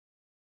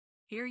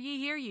Hear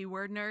ye,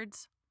 word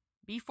nerds.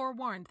 Be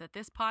forewarned that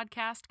this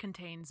podcast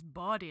contains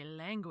body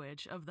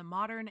language of the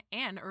modern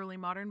and early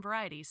modern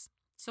varieties,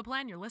 so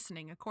plan your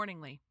listening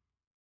accordingly.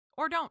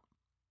 Or don't.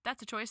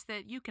 That's a choice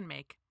that you can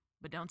make,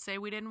 but don't say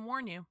we didn't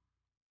warn you.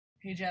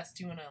 Hey Jess,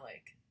 do you want to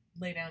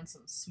lay down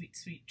some sweet,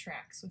 sweet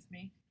tracks with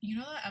me? You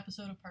know that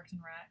episode of Parks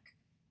and Rec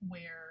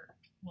where,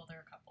 well, there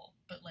are a couple,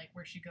 but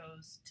where she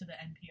goes to the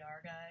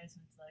NPR guys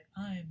and it's like,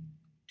 I'm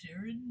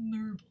Darren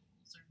Marbles,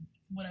 or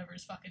whatever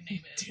his fucking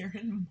name is.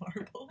 Darren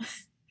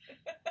Marbles?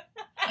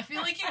 I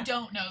feel like you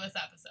don't know this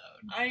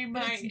episode. I might.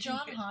 But it's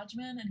John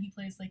Hodgman, and he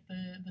plays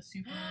the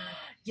super...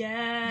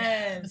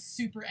 Yes! Yeah, the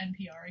super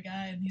NPR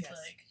guy, and he's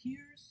like,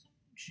 here's some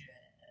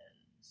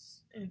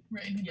jazz.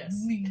 Right, and he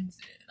leans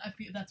in. I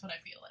feel that's what I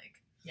feel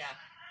like. Yeah.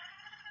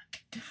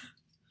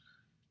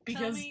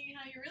 Tell me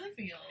how you really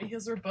feel.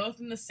 Because we're both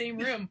in the same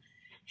room.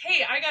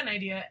 Hey, I got an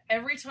idea.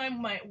 Every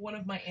time one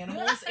of my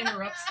animals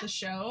interrupts the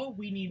show,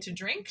 we need to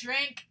drink.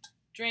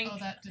 Drink. Oh,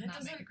 that did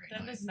not make a great noise.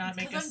 That does not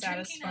make a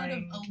satisfying... I'm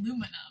drinking out of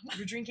aluminum.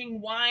 You're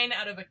drinking wine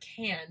out of a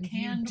can.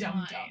 Canned you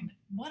wine. Dumb.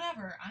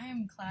 Whatever. I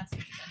am classy.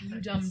 You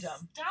dumb.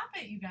 Stop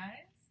it, you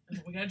guys.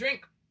 We gotta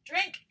drink.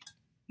 Drink.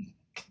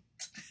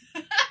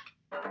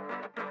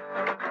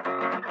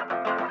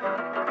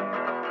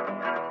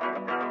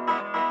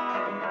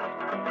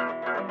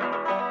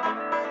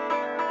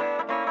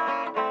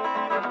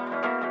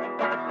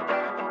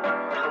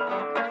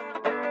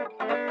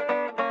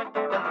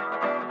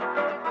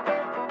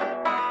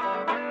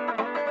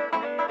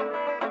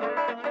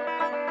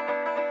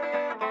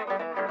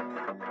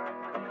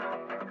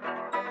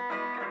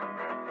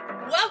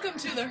 Welcome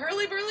to the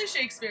Hurly Burly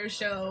Shakespeare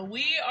Show.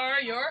 We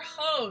are your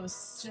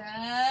hosts, Jess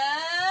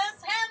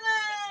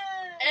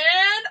Hanlon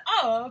and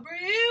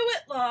Aubrey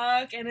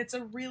Whitlock, and it's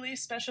a really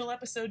special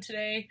episode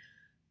today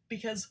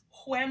because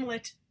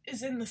Hamlet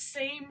is in the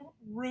same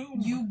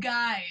room. You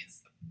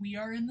guys, we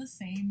are in the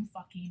same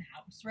fucking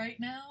house right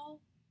now.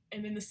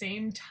 And in the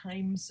same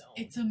time zone.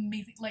 It's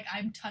amazing.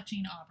 I'm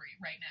touching Aubrey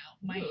right now.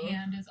 My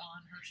hand is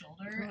on her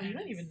shoulder. Well, you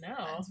don't even know.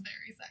 That's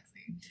very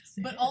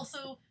sexy. But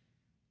also,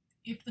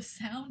 if the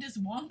sound is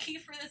wonky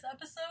for this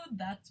episode,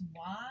 that's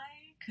why.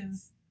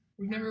 Because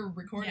we've never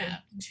recorded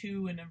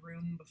two in a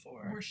room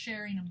before. We're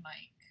sharing a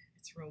mic.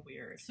 It's real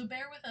weird. So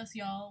bear with us,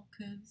 y'all,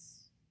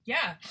 because...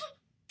 Yeah.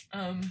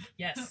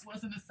 Yes. That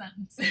wasn't a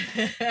sentence.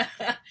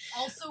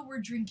 Also,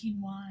 we're drinking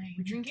wine.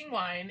 We're drinking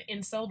wine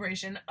in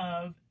celebration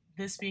of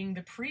this being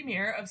the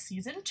premiere of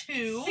Season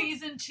 2.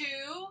 Season 2.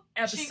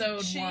 Episode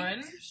chink,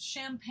 1.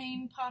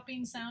 Champagne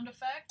popping sound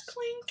effect.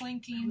 Clink.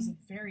 Clinking. It was a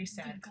very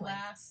sad the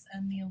glass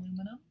and the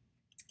aluminum.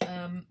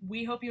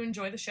 We hope you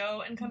enjoy the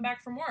show and come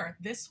back for more.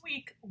 This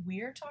week,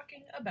 we're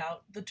talking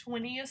about the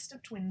twinniest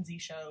of twinsy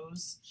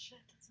shows. Shit,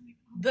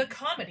 The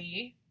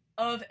Comedy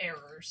of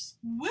Errors.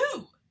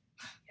 Woo!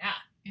 Yeah.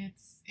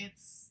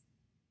 It's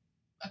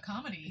a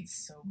comedy. It's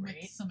so great.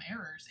 With some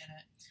errors in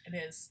it. It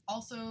is.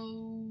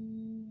 Also,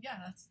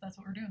 yeah, that's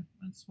what we're doing.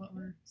 That's what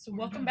we're... So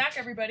welcome back,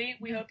 everybody.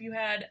 We hope you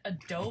had a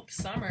dope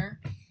summer.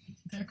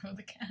 There go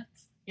the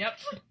cats. Yep.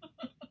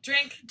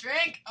 Drink.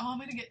 Drink! Oh, I'm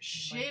gonna get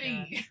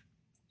shitty.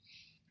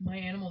 My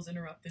animals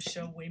interrupt this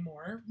show way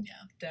more. Yeah.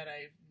 That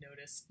I've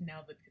noticed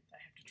now that I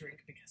have to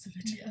drink because of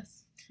it.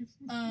 Yes.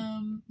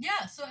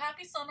 Yeah, so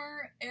happy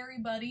summer,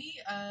 everybody.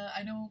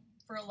 I know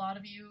for a lot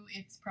of you,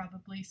 it's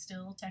probably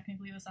still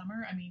technically the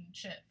summer. I mean,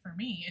 shit, for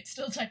me, it's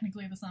still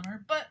technically the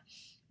summer, but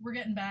we're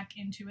getting back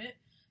into it.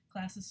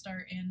 Classes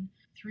start in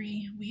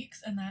 3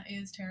 weeks, and that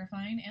is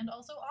terrifying and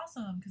also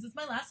awesome, because it's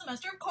my last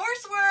semester of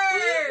coursework!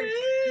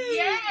 Woo-hoo!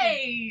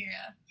 Yay!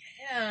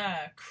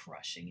 Yeah,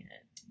 crushing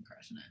it. I'm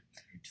crushing it.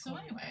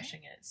 Totally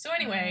crushing it. So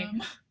anyway,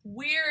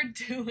 we're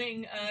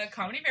doing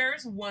Comedy of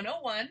Errors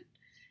 101,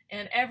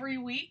 and every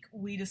week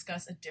we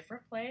discuss a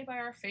different play by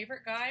our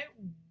favorite guy,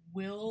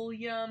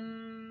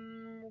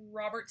 William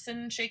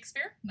Robertson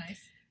Shakespeare. Nice.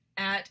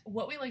 At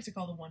what we like to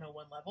call the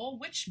 101 level,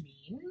 which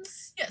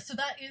means... Yeah, so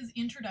that is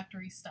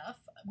introductory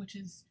stuff, which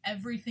is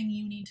everything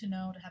you need to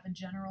know to have a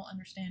general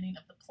understanding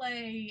of the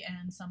play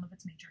and some of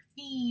its major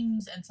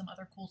themes and some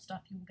other cool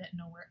stuff you will get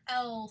nowhere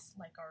else,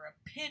 like our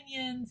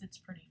opinions. It's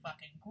pretty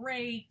fucking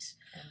great.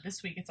 And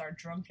this week it's our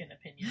drunken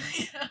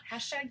opinions. Yeah.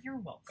 Hashtag you're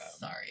welcome.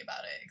 Sorry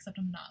about it, except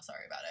I'm not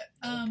sorry about it.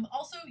 Nope.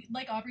 Also,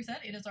 like Aubrey said,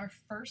 it is our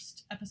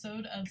first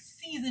episode of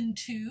Season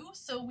 2,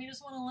 so we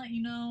just want to let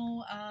you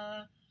know...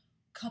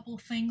 couple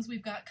things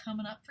we've got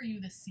coming up for you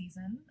this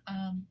season.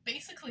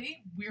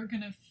 Basically, we're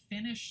gonna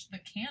finish the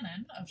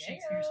canon of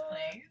Shakespeare's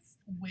plays,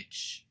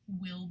 which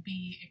will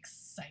be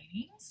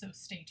exciting, so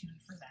stay tuned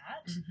for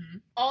that. Mm-hmm.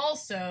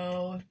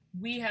 Also,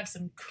 we have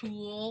some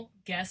cool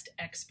guest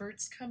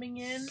experts coming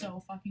in.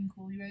 So fucking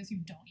cool, you guys. You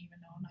don't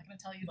even know. I'm not gonna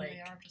tell you who they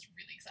are. I'm just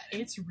really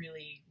excited. It's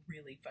really,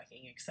 really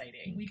fucking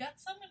exciting. We got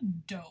some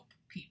dope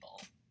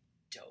people.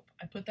 Dope.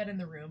 I put that in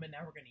the room, and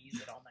now we're going to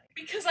use it all night.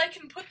 Because I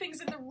can put things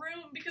in the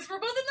room, because we're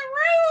both in the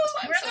room!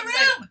 We're in the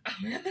room!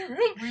 We're in the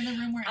room! We're in the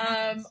room where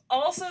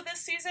also this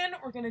season,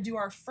 we're going to do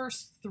our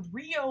first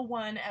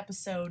 301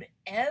 episode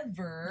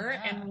ever,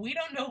 and we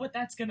don't know what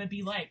that's going to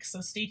be like, so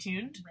stay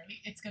tuned. Right?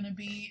 It's going to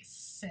be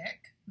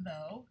sick,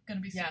 though. Gonna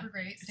be Yeah. super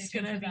great. Stay It's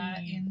tuned gonna for that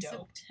be in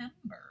dope.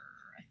 September,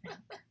 I think.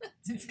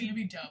 It's gonna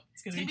be dope.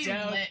 It's gonna be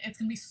dope. lit. It's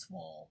gonna be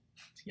swole.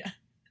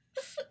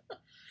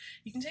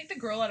 You can take the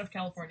girl out of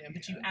California,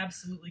 but you Yeah.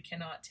 absolutely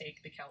cannot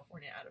take the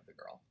California out of the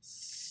girl.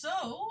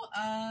 So,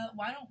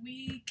 why don't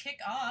we kick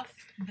off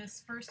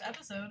this first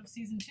episode of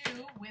season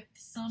 2 with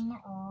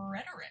some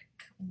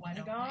rhetoric? Why Oh my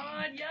don't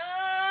god,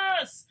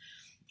 yes!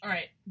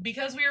 Alright,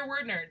 because we are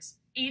word nerds,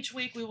 each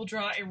week we will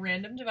draw a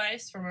random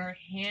device from our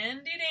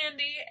handy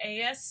dandy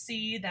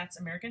ASC, that's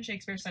American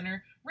Shakespeare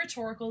Center,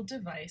 rhetorical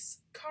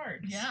device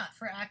cards. Yeah,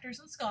 for actors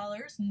and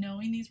scholars,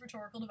 knowing these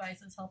rhetorical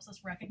devices helps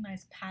us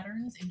recognize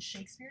patterns in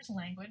Shakespeare's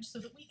language so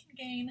that we can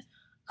gain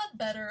a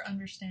better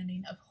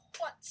understanding of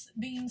what's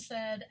being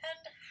said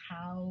and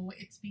how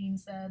it's being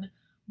said.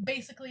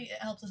 Basically, it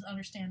helps us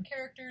understand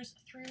characters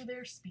through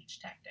their speech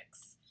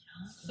tactics.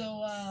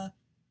 So,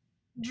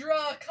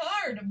 draw a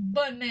card,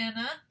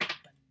 banana.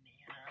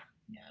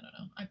 Yeah, I don't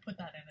know. I put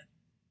that in at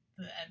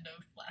the end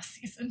of last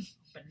season.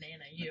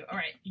 Banana you.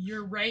 Alright,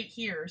 you're right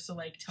here, so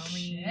like tell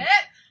me. Shit.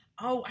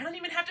 Oh, I don't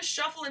even have to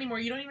shuffle anymore.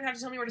 You don't even have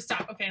to tell me where to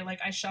stop. Okay,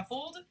 like I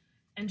shuffled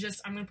and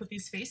just I'm gonna put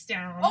these face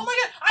down. Oh my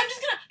god, I'm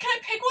just gonna, can I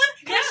pick one?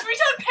 Can I Yeah. just reach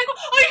out and pick one?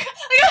 Oh my god,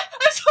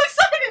 I'm so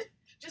excited!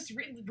 Just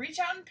reach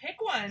out and pick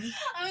one.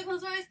 I'm gonna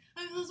close my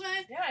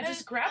eyes, Yeah,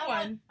 just grab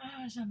one. Oh,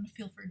 I'm gonna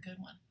feel for a good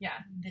one.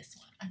 Yeah. This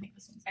one. I think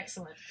this one's good.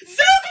 Excellent.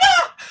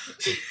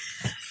 Zugma!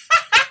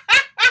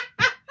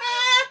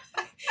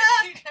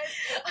 You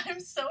guys, I'm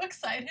so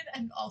excited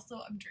and also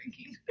I'm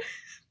drinking.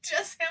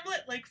 Jess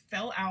Hamlet like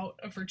fell out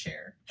of her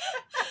chair.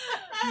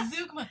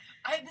 Zugma.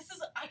 Can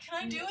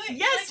I do it?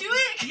 Yes. Can I do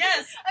it?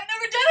 Yes. I've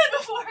never done it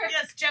before.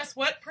 Yes, Jess,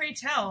 what pray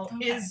tell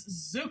Okay. is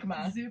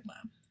Zugma?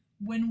 Zugma.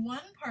 When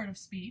one part of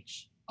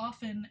speech,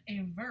 often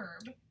a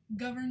verb,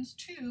 governs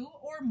two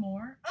or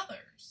more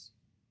others.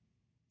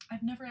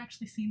 I've never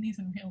actually seen these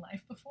in real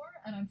life before,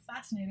 and I'm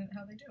fascinated at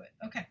how they do it.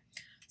 Okay,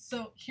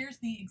 so here's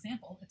the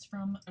example. It's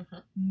from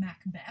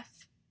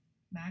Macbeth.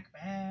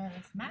 Macbeth.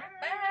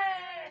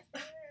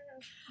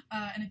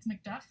 And it's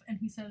Macduff, and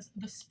he says,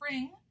 "The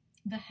spring,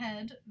 the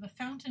head, the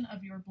fountain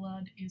of your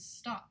blood is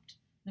stopped.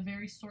 The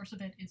very source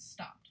of it is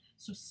stopped."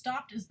 So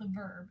stopped is the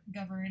verb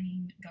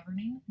governing.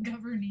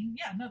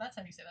 Yeah, no, that's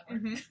how you say that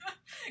word. Mhm.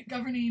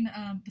 Governing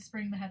the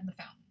spring, the head, and the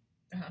fountain.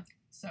 Uh-huh.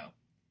 So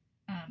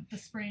the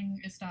spring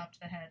is stopped,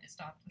 the head is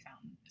stopped, the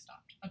fountain is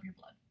stopped of your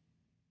blood.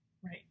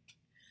 Right.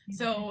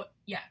 So,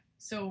 yeah.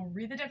 So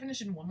read the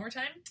definition one more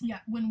time.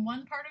 Yeah, when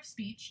one part of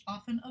speech,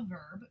 often a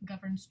verb,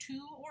 governs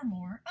two or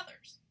more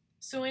others.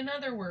 So in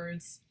other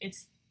words,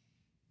 it's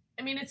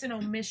an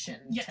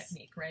omission Yes.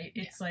 technique, right?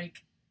 Yeah. It's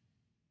like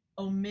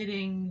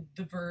omitting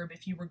the verb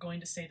if you were going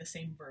to say the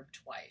same verb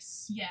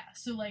twice. Yeah,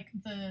 so like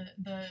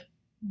the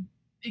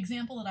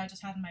example that I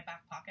just have in my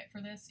back pocket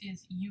for this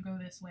is "you go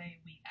this way,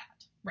 we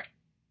at." Right.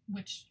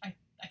 Which I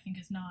think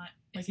is not,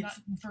 it's Like not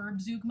verb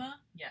Zugma,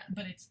 Yeah.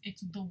 but it's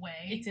the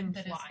way It's that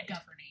implied. is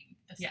governing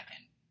the Yeah.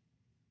 second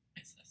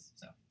business.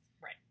 So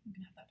Right. I'm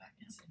gonna have that back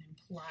now. It's an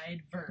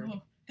implied verb.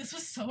 Oh, this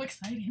was so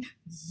exciting.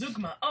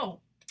 Zugma.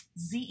 Oh,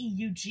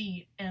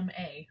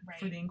 Zeugma Right.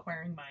 for the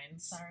inquiring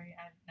minds. Sorry,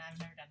 I've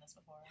never done this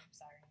before. I'm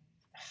sorry.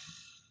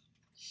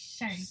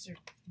 Sorry. Just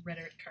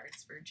rhetoric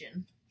cards for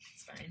gin.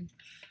 It's fine.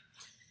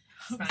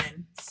 It's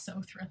fine.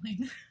 So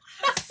thrilling.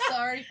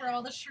 Sorry for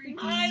all the shrieking.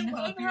 I Hope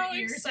love your how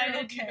ears are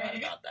excited you got okay.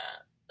 about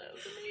that. That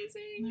was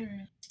amazing.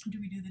 Alright. Do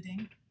we do the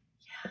ding?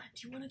 Yeah.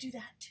 Do you want to do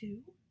that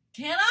too?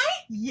 Can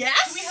I?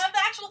 Yes. Do we have the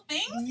actual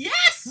things?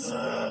 Yes.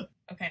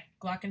 Okay.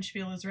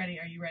 Glockenspiel is ready.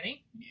 Are you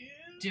ready? Yeah.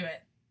 Do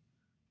it.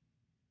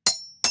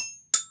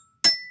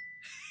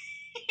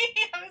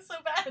 I was so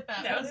bad at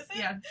that. What is it?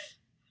 Yeah.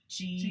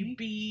 G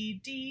B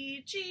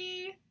D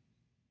G.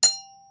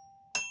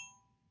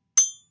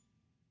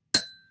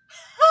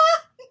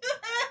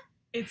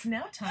 It's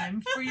now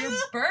time for your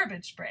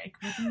Burbage break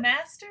with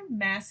Master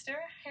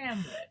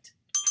Hamlet.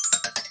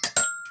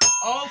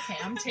 Okay,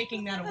 I'm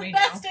taking that away the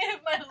now. best day of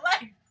my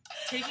life.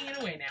 Taking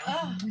it away now.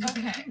 Oh,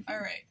 okay. All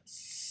right.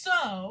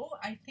 So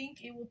I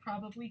think it will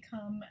probably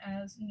come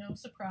as no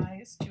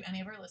surprise to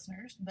any of our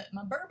listeners that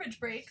my Burbage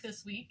break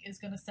this week is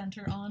going to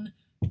center on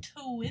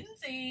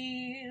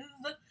twinsies.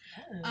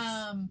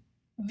 Yes.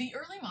 The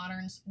early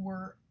moderns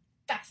were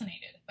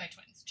fascinated by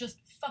twins, just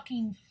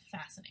fucking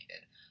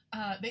fascinated.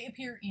 They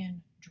appear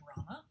in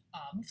drama,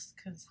 obvs,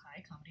 because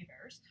hi, comedy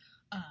bears,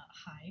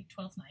 hi,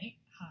 Twelfth Night,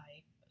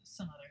 hi,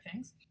 some other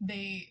things.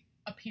 They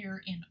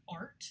appear in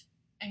art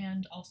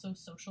and also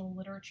social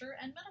literature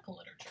and medical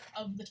literature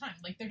of the time.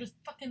 Like, they're just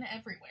fucking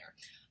everywhere.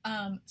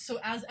 So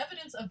as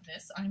evidence of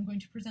this, I'm going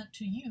to present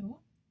to you,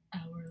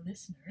 our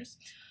listeners,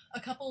 a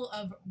couple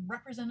of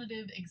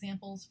representative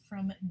examples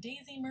from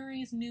Daisy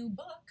Murray's new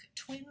book,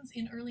 Twins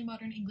in Early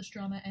Modern English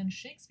Drama and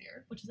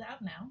Shakespeare, which is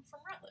out now from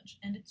Routledge,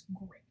 and it's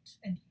great,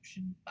 and you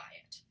should buy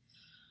it.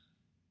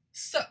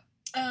 So,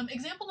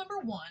 example number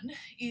one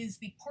is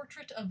the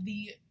portrait of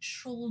the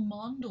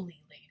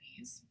Cholmondeley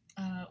ladies,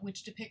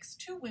 which depicts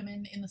two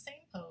women in the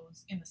same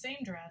pose, in the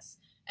same dress,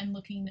 and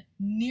looking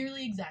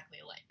nearly exactly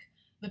alike.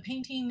 The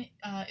painting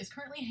is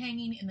currently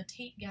hanging in the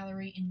Tate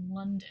Gallery in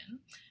London,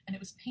 and it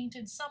was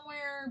painted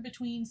somewhere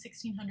between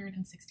 1600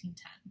 and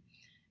 1610.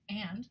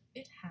 And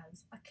it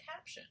has a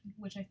caption,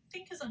 which I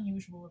think is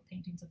unusual of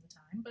paintings of the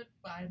time, but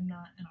I'm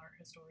not an art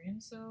historian,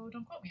 so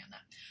don't quote me on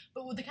that.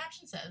 But what the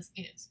caption says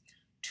is,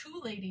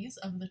 "Two ladies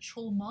of the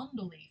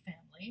Cholmondeley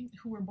family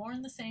who were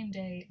born the same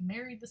day,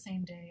 married the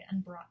same day,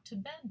 and brought to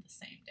bed the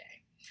same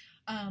day."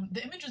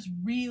 The image is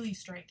really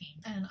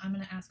striking, and I'm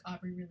going to ask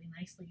Aubrey really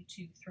nicely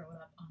to throw it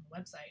up on the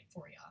website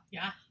for you.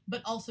 Yeah.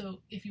 But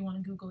also, if you want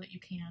to Google it, you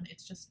can.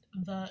 It's just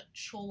the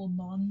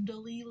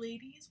Cholmondeley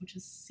ladies, which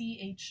is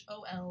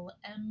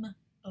Cholmondeley.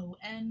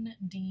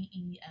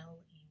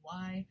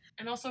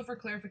 And also for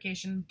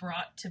clarification,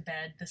 brought to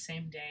bed the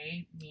same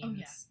day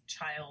means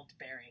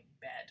childbearing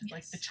bed. Yes.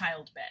 Like the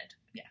child bed.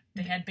 Yeah.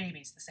 They had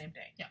babies the same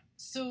day. Yeah.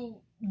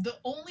 So the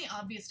only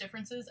obvious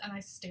differences, and I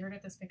stared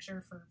at this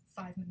picture for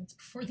 5 minutes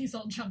before these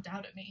all jumped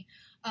out at me,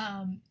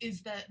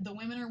 is that the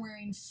women are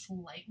wearing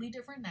slightly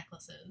different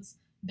necklaces.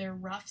 Their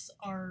ruffs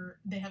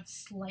they have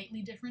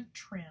slightly different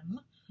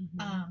trim.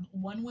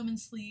 Mm-hmm. One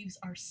woman's sleeves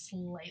are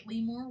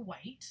slightly more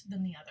white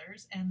than the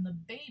others, and the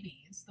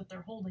babies that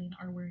they're holding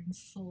are wearing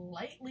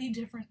slightly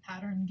different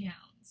pattern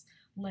gowns.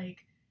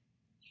 Like,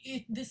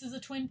 this is a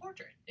twin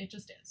portrait. It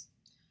just is.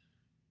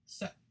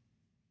 So,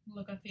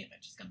 look up the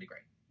image. It's going to be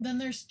great. Then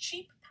there's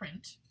cheap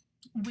print,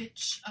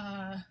 which,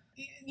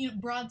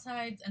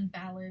 broadsides and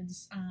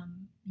ballads,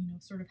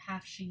 sort of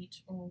half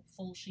sheet or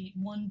full sheet,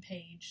 1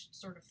 page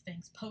sort of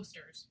things,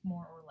 posters,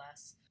 more or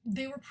less.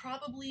 They were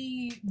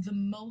probably the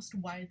most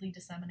widely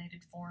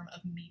disseminated form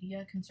of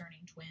media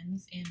concerning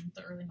twins in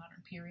the early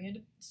modern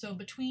period. So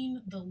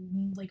between the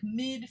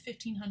mid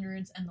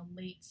 1500s and the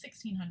late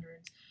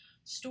 1600s,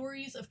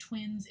 stories of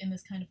twins in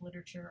this kind of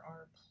literature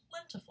are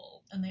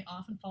plentiful, and they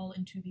often fall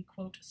into the,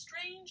 quote,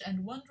 strange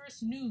and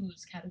wondrous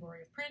news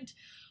category of print,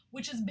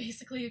 which is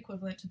basically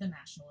equivalent to the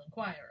National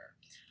Enquirer.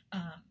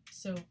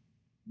 So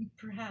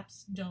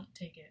perhaps don't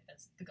take it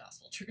as the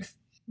gospel truth.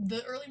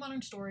 The early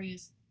modern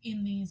stories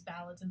in these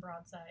ballads and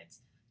broadsides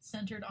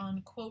centered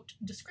on, quote,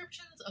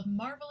 descriptions of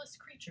marvelous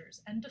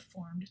creatures and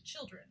deformed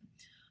children.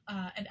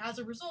 And as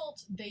a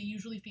result, they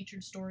usually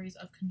featured stories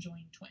of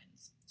conjoined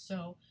twins.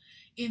 So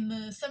in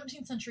the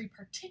 17th century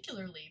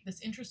particularly,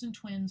 this interest in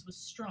twins was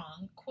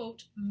strong,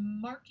 quote,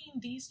 marking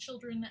these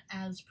children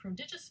as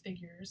prodigious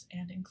figures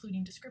and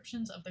including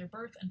descriptions of their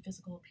birth and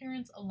physical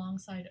appearance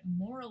alongside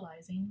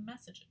moralizing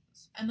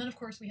messages. And then, of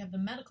course, we have the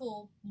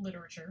medical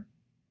literature,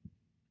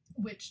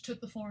 which took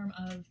the form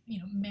of,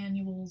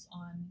 manuals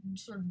on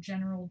sort of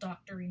general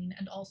doctoring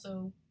and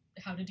also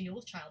how to deal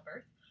with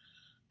childbirth.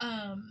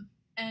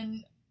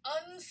 And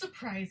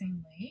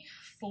unsurprisingly,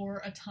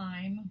 for a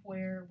time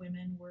where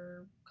women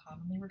were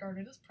commonly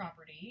regarded as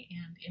property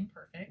and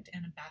imperfect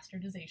and a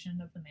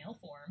bastardization of the male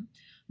form,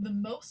 the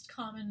most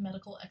common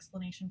medical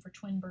explanation for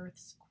twin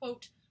births,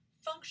 quote,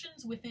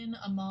 functions within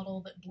a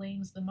model that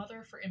blames the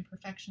mother for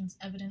imperfections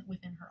evident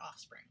within her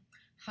offspring.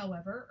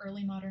 However,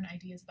 early modern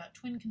ideas about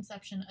twin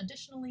conception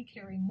additionally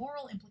carry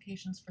moral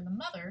implications for the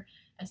mother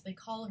as they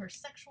call her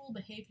sexual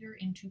behavior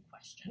into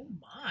question. Oh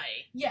my.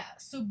 Yeah,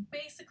 so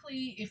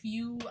basically, if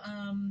you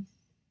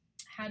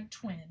had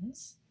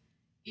twins,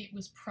 it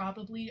was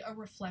probably a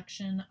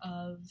reflection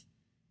of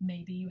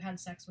maybe you had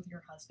sex with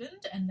your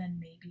husband, and then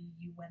maybe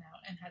you went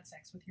out and had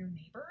sex with your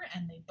neighbor,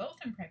 and they both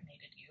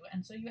impregnated you,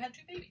 and so you had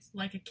 2 babies.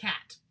 Like a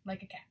cat.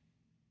 Like a cat.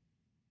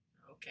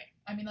 Okay.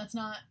 I mean, that's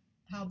not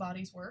how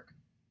bodies work.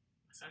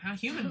 That's not how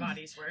human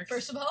bodies work.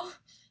 First of all,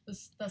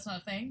 that's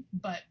not a thing,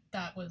 but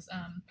that was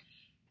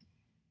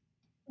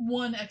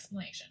one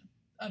explanation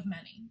of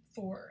many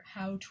for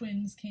how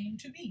twins came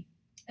to be.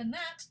 And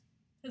that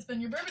has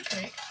been your Burbage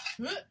Break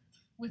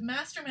with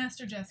Master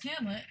Jess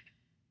Hamlet.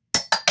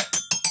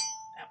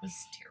 That was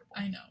terrible.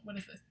 I know. What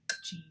is this?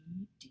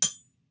 GD.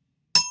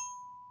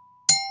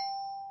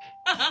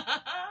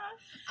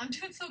 I'm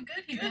doing so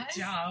good, you Good guys.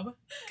 job.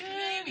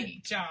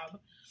 Good job.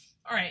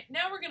 All right,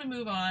 now we're going to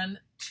move on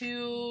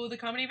to the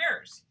Comedy of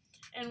Errors.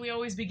 And we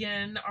always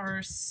begin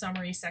our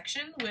summary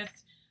section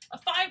with a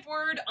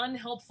 5-word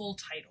unhelpful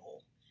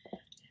title.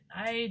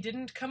 I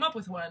didn't come up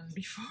with one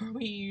before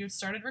we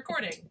started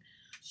recording,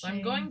 so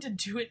I'm going to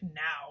do it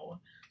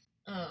now.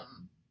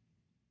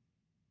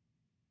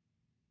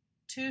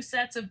 2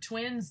 sets of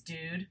twins,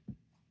 dude.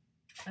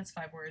 That's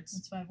 5 words.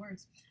 That's 5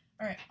 words.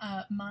 All right,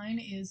 mine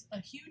is a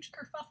huge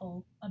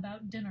kerfuffle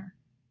about dinner.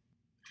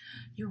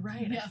 You're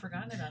right, Yeah. I'd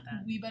forgotten about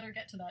that. We better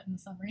get to that in the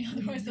summary,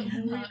 otherwise it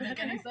will not make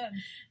any sense.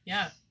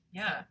 Yeah.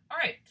 All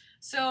right.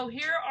 So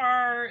here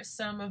are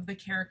some of the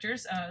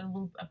characters, a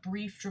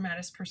brief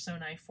dramatis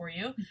personae for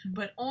you,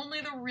 but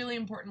only the really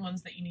important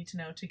ones that you need to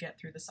know to get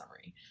through the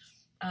summary.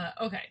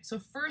 Okay, so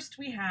first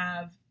we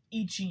have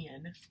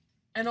Aegeon,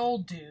 an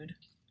old dude,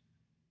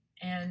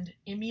 and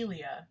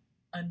Emilia,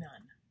 a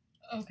nun.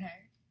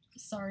 Okay.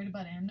 Sorry to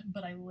butt in,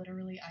 but I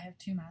have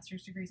 2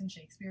 master's degrees in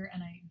Shakespeare,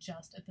 and I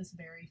just at this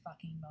very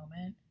fucking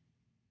moment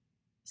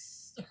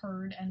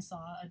heard and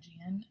saw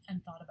Aegean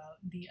and thought about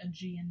the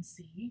Aegean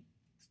Sea.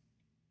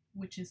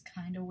 which is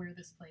kind of where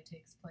this play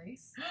takes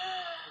place.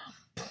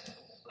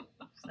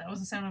 That was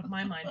the sound of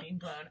my mind being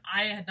blown.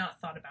 I had not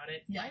thought about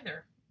it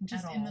either.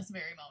 Just at in all. this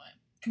very moment.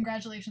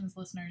 Congratulations,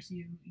 listeners.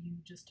 You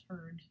just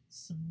heard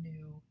some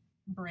new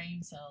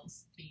brain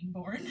cells being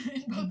born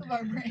in both of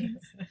our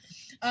brains.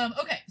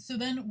 Okay, so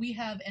then we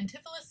have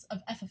Antipholus of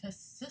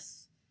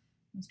Ephesus.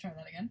 Let's try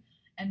that again.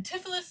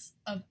 Antipholus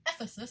of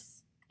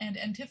Ephesus and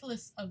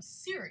Antipholus of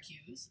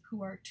Syracuse,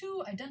 who are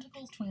two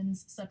identical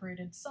twins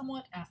separated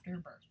somewhat after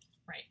birth.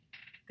 Right.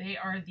 They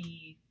are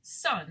the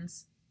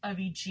sons of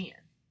Aegean.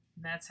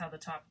 And that's how the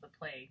top of the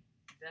play,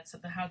 that's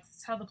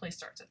how the play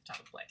starts at the top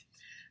of the play.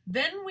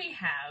 Then we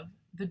have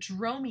the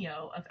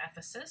Dromio of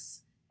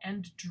Ephesus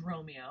and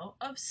Dromio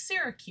of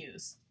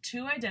Syracuse,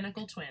 two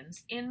identical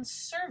twins in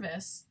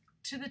service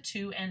to the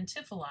two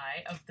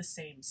Antipholi of the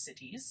same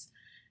cities,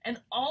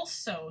 and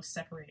also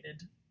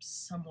separated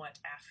somewhat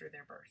after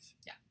their birth.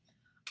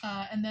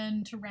 And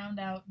then to round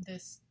out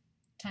this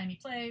tiny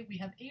play, we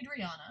have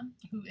Adriana,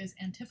 who is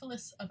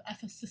Antipholus of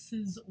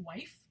Ephesus's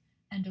wife,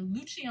 and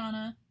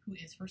Luciana, who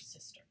is her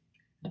sister.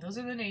 And those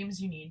are the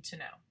names you need to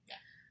know. Yeah.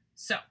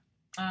 So,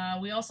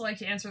 we also like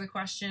to answer the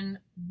question,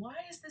 why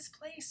is this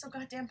play so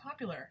goddamn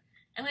popular?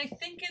 And I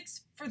think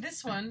it's, for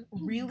this one,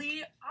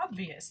 really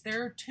obvious.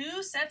 There are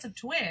two sets of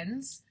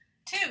twins.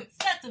 Two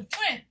sets of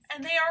twins!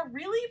 And they are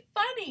really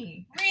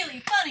funny.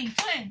 Really funny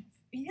twins!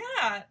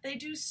 Yeah, they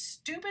do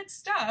stupid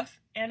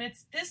stuff, and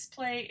this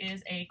play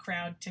is a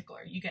crowd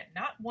tickler. You get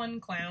not one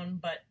clown,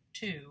 but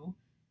two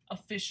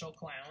official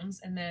clowns,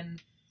 and then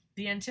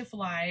the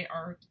Antipholi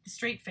are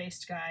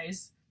straight-faced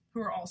guys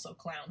who are also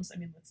clowns. I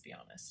mean, let's be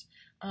honest.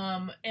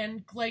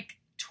 And, like,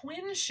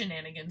 twin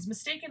shenanigans,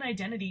 mistaken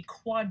identity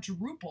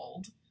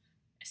quadrupled,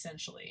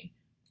 essentially.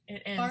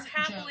 It ends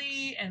Fart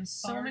happily, jokes. and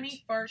so Fart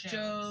many fart jokes.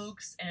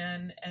 jokes,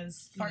 and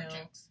as, you Fart know,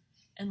 jokes.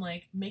 and,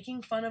 like,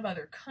 making fun of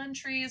other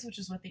countries, which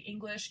is what the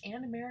English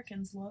and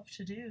Americans love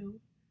to do.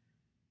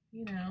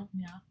 You know,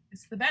 Yeah.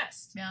 it's the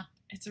best. Yeah.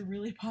 It's a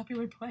really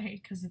popular play,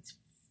 because it's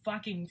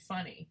fucking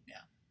funny.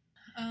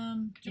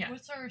 Yeah.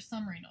 What's our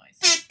summary noise?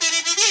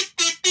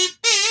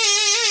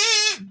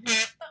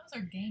 That was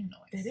our game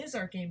noise. It is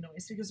our game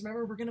noise, because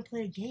remember, we're going to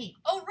play a game.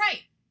 Oh,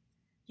 right!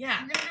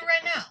 Yeah. We're gonna do it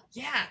right now.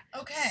 Yeah.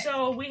 Okay.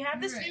 So we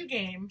have this Right. new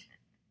game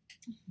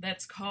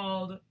that's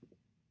called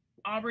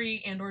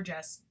Aubrey and or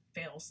Jess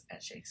Fails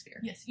at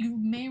Shakespeare. Yes, you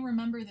may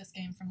remember this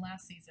game from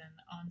last season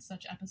on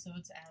such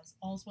episodes as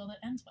All's Well That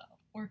Ends Well,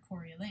 or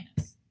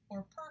Coriolanus,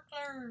 or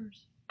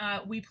Perklers.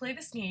 We play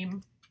this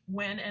game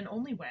when and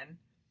only when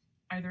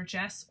either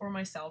Jess or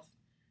myself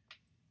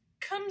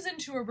comes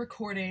into a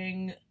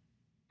recording,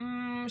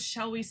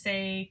 shall we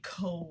say,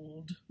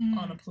 cold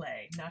on a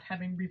play, not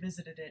having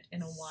revisited it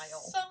in a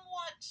while.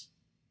 Somewhat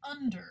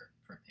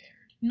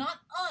underprepared. Not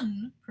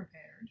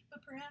unprepared,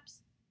 but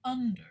perhaps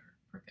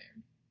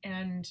underprepared.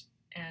 And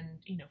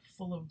you know,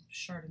 full of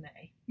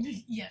Chardonnay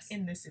Yes.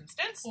 in this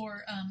instance.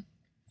 Or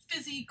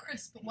fizzy,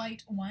 crisp,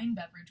 white wine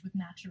beverage with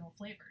natural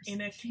flavors.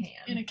 In a can.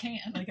 In a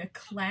can. Like a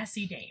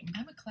classy dame.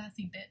 I'm a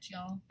classy bitch,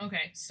 y'all.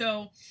 Okay,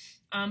 so,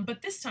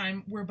 but this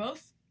time we're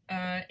both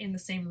in the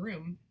same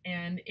room,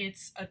 and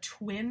it's a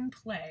twin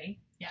play.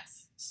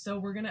 Yes. So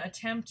we're going to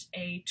attempt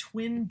a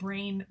twin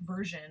brain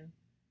version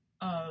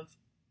of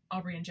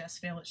Aubrey and Jess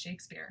Fail at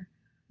Shakespeare.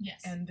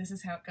 Yes. And this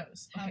is how it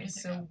goes. How Okay, does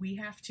it so go? we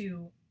have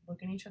to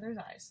look in each other's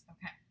eyes.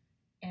 Okay.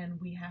 And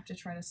we have to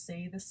try to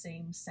say the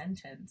same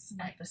sentence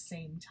Right. at the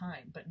same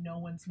time, but no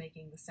one's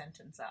making the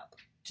sentence up.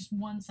 Just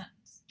one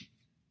sentence.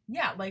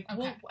 Yeah, like,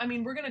 Okay.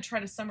 we're going to try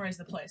to summarize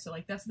the play. So,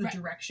 like, that's the Right.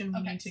 direction we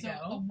Okay, need to so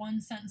go. a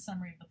one-sentence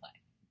summary of the play.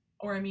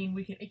 Or, I mean,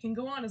 it can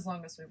go on as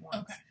long as we want.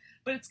 Okay.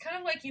 But it's kind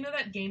of like, you know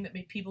that game that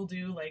people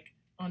do, like,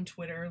 on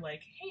Twitter,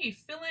 like, hey,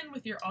 fill in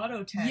with your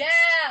auto text.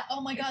 Yeah! Oh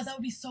my god, It's- that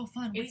would be so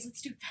fun. Wait, it's-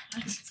 let's do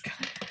that. It's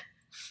kind of,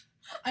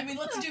 I mean,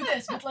 let's do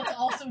this, but let's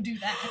also do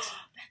that.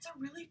 that's a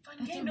really fun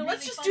That's a game. No, really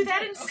let's just fun do that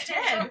game. instead.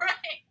 Okay,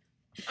 alright.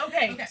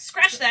 Okay, Okay,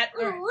 scratch so- that.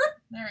 all right.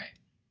 Alright.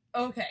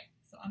 Okay,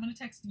 So I'm gonna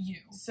text you.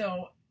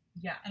 so,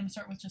 yeah, And I'm gonna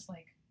start with just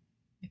like,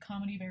 The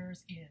Comedy of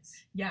Errors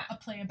is yeah, a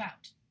play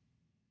about.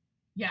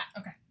 yeah.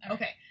 Okay. all right.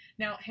 Okay,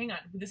 now, hang on.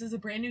 This is a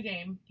brand new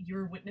game.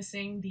 You're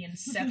witnessing the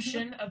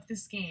inception of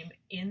this game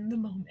in the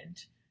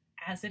moment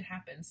as it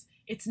happens.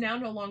 It's now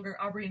no longer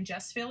Aubrey and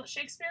Jess Fail at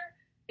Shakespeare.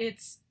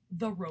 It's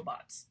the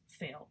robots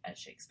fail at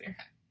Shakespeare.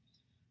 Okay.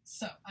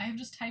 So I have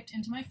just typed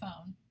into my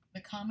phone,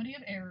 The Comedy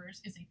of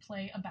Errors is a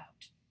play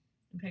about.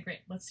 Okay, great.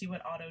 Let's see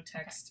what auto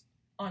text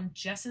on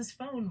Jess's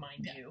phone,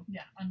 mind Yeah, you.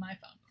 yeah, on my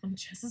phone. On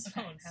Jess's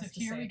Okay, phone has so to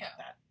here say we about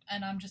go. that.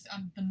 And I'm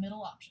the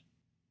middle option.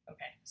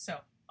 Okay, so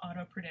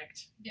auto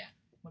predict. Yeah.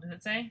 What does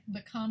it say?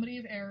 The Comedy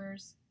of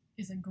Errors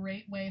is a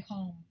great way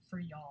home for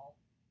y'all.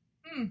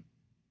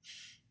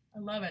 I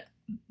love it.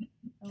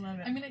 I love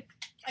it. I mean,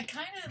 I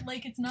kind of,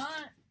 like, it's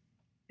not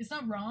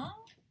wrong.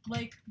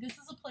 Like, this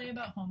is a play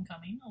about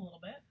homecoming a little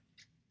bit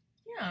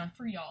yeah,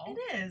 for y'all.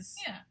 it is.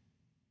 Yeah.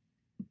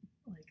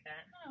 I like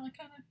that. Oh,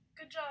 kind of,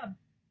 good job.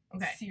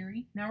 Okay.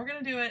 Siri. Now we're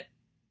going to do it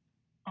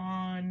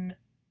on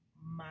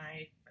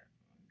my phone.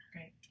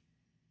 Great.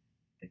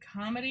 The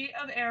Comedy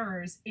of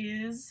Errors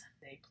is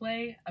a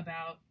play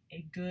about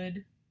a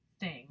good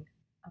thing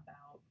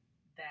about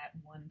that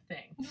one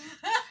thing.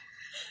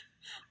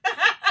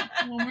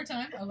 One more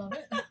time. I love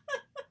it.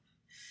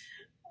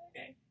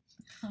 Okay.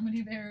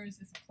 Comedy of Errors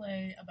is a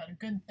play about a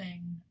good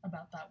thing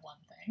about that one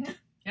thing.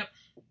 Yep.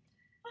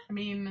 I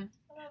mean,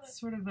 I love it's it.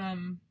 sort of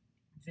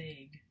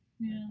vague.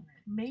 Yeah.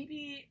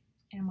 Maybe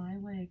am I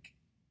like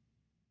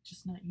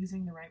just not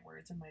using the right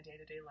words in my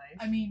day-to-day life?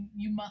 I mean,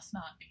 you must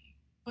not be.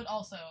 But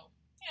also,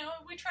 you know,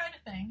 we tried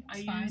a thing.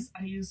 It's fine.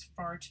 I use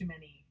far too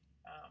many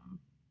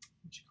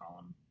what you call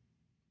them?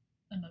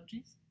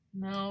 Emojis?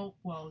 No,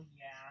 well,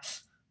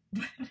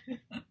 yeah.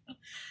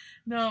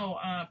 No,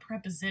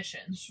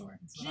 prepositions. Sure.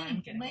 That's what I'm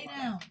getting lay a lot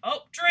down. of. Oh,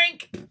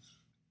 drink!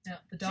 No,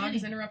 the dog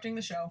is Ginny. interrupting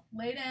the show.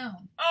 Lay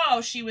down.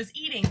 Oh, she was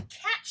eating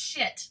cat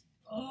shit.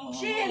 Oh,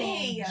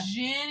 Ginny.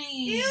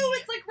 Ginny. Ew,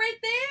 it's like right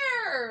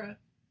there.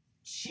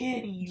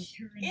 Ginny.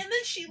 You're in And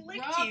then she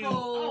licked you.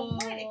 Oh,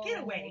 right.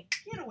 Get away.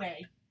 Get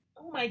away.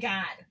 Oh my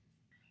god.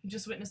 You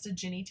just witnessed a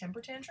Ginny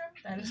temper tantrum?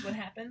 That is what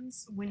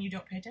happens when you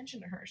don't pay attention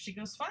to her. She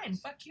goes, fine,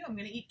 fuck you, I'm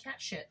gonna eat cat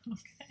shit.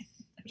 Okay.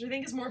 Which I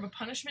think is more of a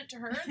punishment to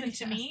her than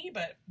to Yes. me,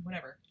 but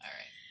whatever.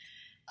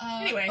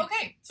 Alright. Anyway,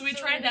 okay. so we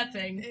tried that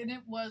thing. And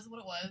it was what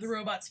it was. The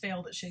robots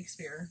failed at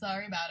Shakespeare.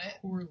 Sorry about it.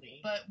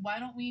 Poorly. But why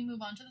don't we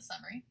move on to the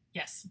summary?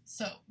 Yes.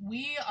 So,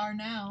 we are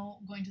now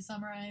going to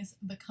summarize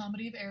the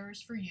Comedy of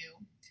Errors for you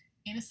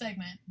in a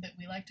segment that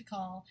we like to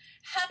call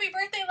Happy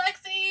Birthday,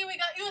 Lexi! We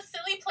got you a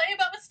silly play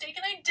about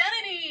mistaken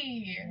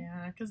identity!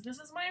 Yeah, because this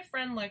is my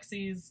friend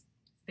Lexi's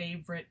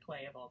favorite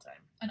play of all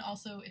time. And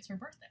also, it's her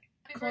birthday.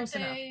 Happy Close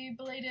birthday,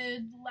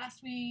 belated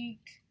last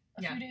week,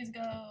 a Yeah. few days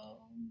ago.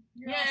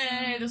 You're Yay,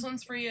 awesome. this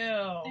one's for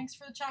you. Thanks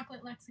for the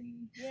chocolate,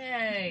 Lexi.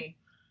 Yay.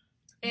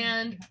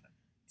 And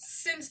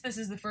since this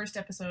is the first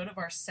episode of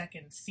our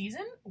second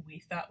season, we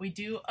thought we'd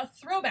do a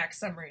throwback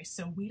summary,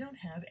 so we don't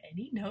have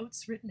any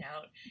notes written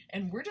out,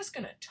 and we're just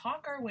going to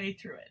talk our way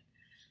through it.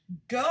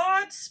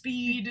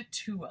 Godspeed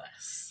to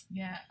us.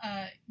 Yeah,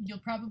 you'll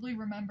probably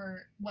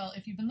remember, well,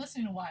 if you've been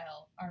listening a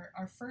while,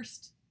 our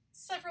first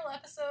several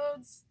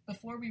episodes,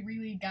 before we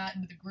really got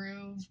into the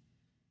groove,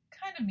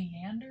 kind of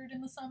meandered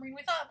in the summary.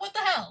 We thought, what the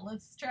hell?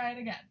 Let's try it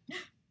again.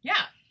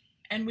 Yeah,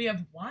 and we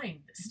have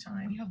wine this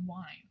time. We have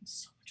wine.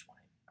 So much wine.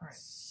 All right.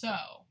 So,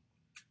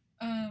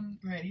 All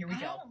right, here we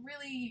go.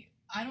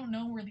 I don't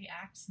know where the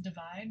acts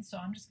divide, so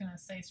I'm just gonna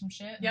say some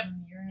shit, and Yep.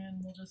 then you're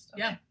in, we'll just, okay.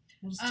 Yeah,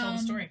 we'll just tell the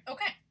story.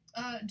 Okay,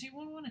 do you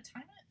want to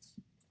time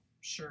it?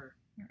 Sure.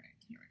 Alright,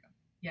 here we go.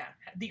 Yeah,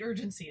 the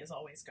urgency is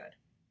always good.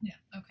 Yeah,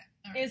 okay.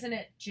 All right. Isn't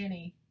it,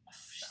 Ginny? Oh,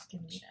 she's Stop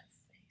giving it. me that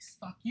face.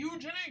 Fuck you,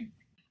 Jenny!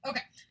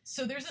 Okay,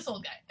 so there's this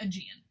old guy,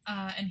 Aegean,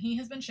 and he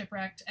has been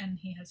shipwrecked, and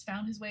he has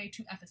found his way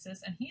to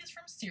Ephesus, and he is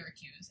from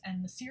Syracuse,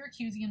 and the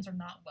Syracusians are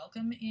not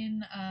welcome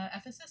in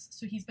Ephesus,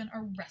 so he's been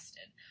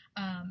arrested.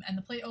 And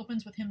the play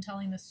opens with him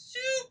telling this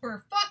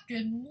super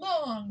fucking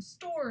long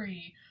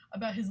story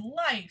about his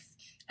life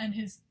and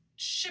his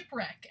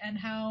shipwreck, and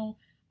how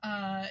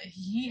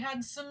he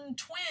had some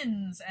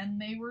twins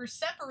and they were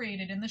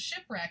separated in the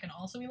shipwreck, and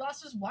also he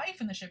lost his wife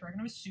in the shipwreck,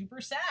 and it was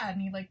super sad,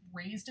 and he like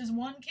raised his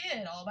one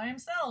kid all by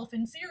himself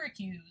in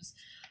Syracuse.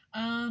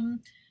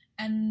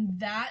 And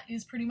that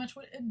is pretty much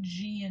what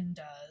Aegean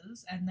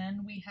does. And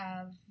then we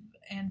have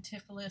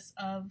Antipholus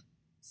of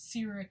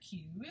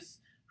Syracuse,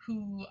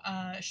 who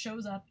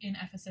shows up in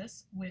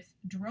Ephesus with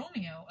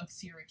Dromio of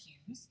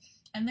Syracuse,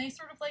 and they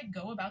sort of like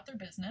go about their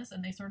business,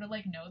 and they sort of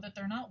like know that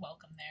they're not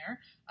welcome there,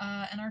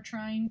 and are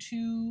trying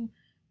to,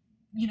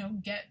 you know,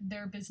 get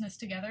their business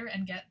together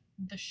and get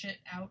the shit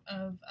out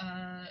of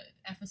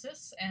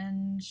Ephesus,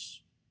 and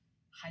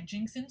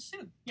hijinks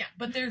ensue. Yeah,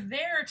 but they're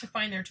there to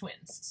find their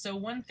twins. So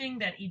one thing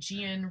that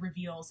Aegean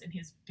reveals in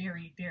his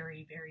very,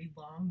 very, very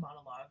long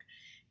monologue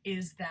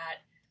is that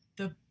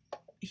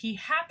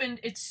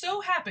it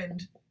so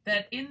happened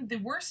that in the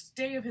worst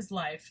day of his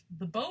life,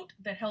 the boat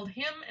that held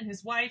him and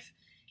his wife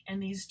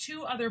and these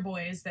two other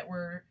boys that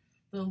were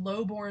the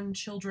low-born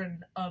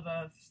children of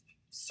a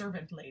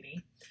servant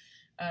lady,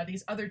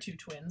 these other two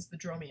twins, the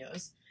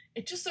Dromios,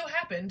 it just so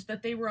happened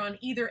that they were on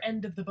either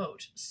end of the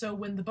boat. So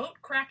when the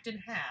boat cracked in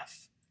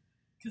half...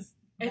 Because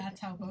that's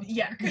how boats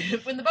Yeah,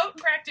 work. when the boat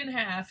cracked in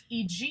half,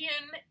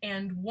 Aegean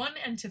and one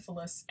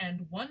Antipholus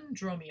and one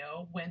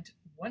Dromio went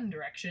one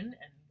direction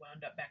and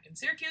wound up back in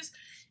Syracuse,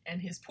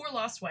 and his poor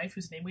lost wife,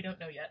 whose name we don't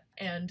know yet,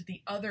 and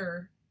the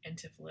other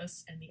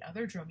Antipholus and the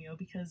other Dromio,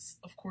 because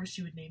of course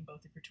you would name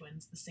both of your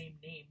twins the same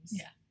names.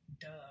 Yeah.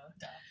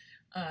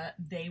 Duh.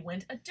 They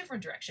went a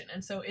different direction,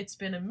 and so it's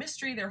been a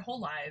mystery their whole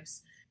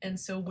lives. And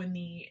so when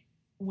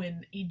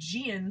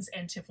Aegean's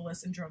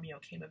Antipholus and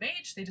Dromio came of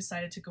age, they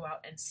decided to go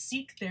out and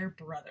seek their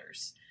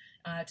brothers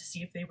to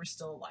see if they were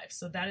still alive.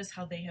 So that is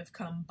how they have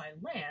come by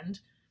land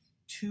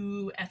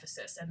to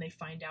Ephesus, and they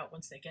find out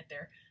once they get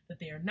there that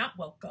they are not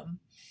welcome.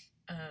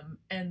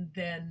 And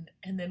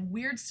then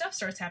weird stuff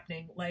starts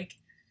happening, like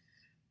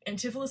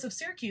Antipholus of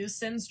Syracuse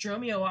sends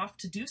Dromio off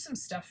to do some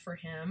stuff for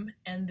him,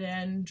 and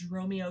then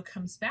Dromio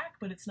comes back,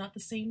 but it's not the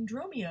same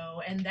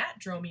Dromio, and that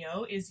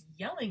Dromio is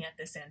yelling at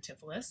this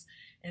Antipholus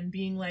and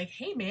being like,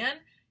 hey man,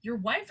 your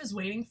wife is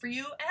waiting for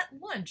you at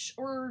lunch.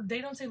 Or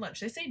they don't say lunch,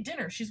 they say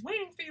dinner. She's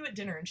waiting for you at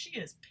dinner, and she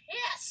is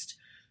pissed.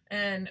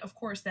 And, of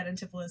course, that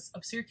Antipholus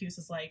of Syracuse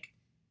is like,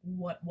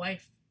 what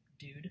wife,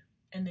 dude?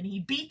 And then he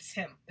beats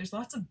him. There's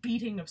lots of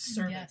beating of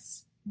servants.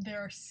 Yes. There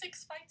are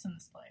 6 fights in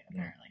this play,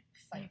 apparently.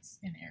 Fights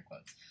in air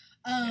quotes.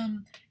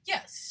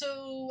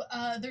 So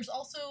there's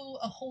also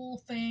a whole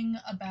thing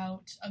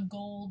about a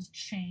gold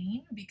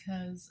chain,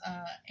 because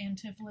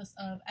Antipholus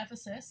of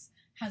Ephesus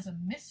has a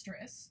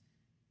mistress,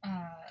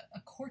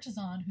 a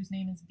courtesan whose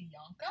name is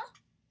Bianca.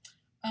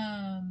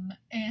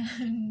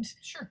 And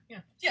Sure,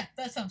 yeah. yeah,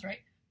 that sounds right.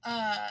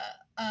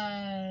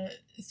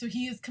 So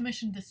he has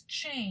commissioned this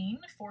chain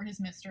for his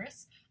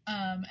mistress,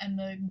 and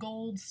the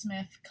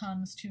goldsmith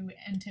comes to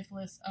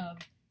Antipholus of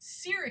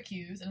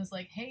Syracuse and is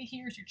like, hey,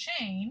 here's your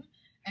chain.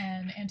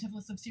 And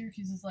Antipholus of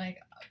Syracuse is like,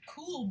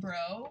 cool,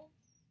 bro.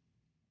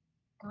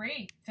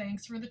 Great,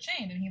 thanks for the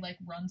chain. And he, like,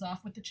 runs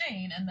off with the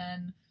chain, and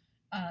then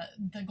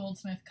the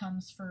goldsmith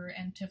comes for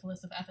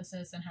Antipholus of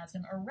Ephesus and has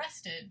him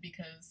arrested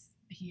because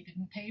he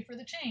didn't pay for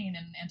the chain.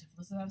 And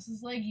Antipholus of Ephesus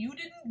is like, you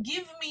didn't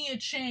give me a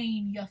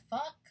chain, you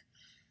fuck.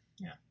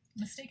 Yeah.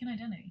 Mistaken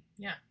identity.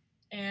 Yeah.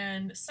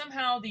 And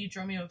somehow the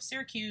Dromio of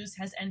Syracuse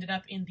has ended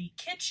up in the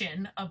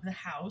kitchen of the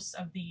house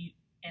of the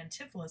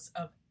Antipholus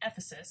of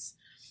Ephesus,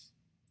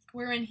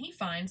 wherein he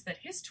finds that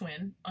his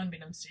twin,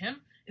 unbeknownst to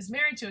him, is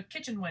married to a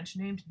kitchen wench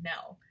named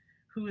Nell,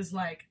 who is,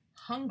 like,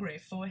 hungry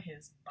for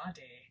his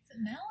body. Is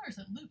it Nell or is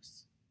it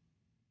loose?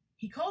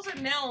 He calls her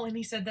Nell, and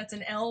he said that's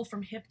an L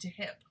from hip to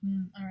hip.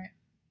 All right.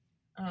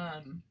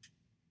 I'm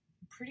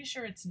pretty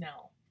sure it's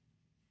Nell.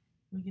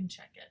 We can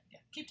check it. Yeah,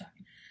 keep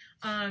talking.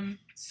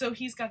 So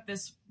he's got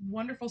this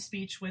wonderful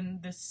speech when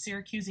the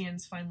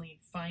Syracusians finally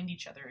find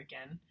each other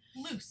again.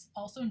 Loose,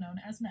 also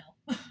known as Nell.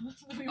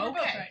 We were both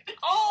Okay. right.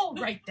 All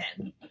right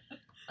then.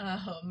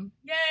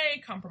 Yay,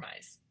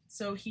 compromise.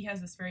 So he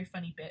has this very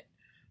funny bit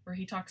where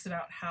he talks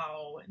about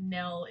how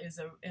Nell is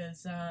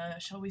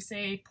shall we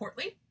say,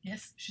 portly.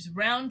 Yes. She's a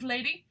round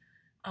lady,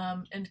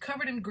 and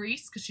covered in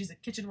grease because she's a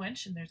kitchen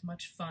wench, and there's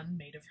much fun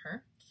made of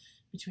her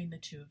between the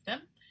two of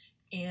them.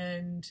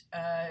 And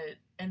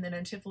then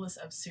Antipholus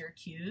of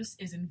Syracuse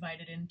is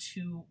invited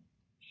into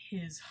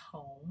his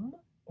home,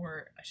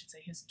 or I should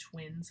say his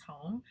twin's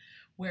home,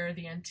 where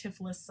the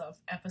Antipholus of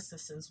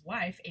Ephesus's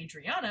wife,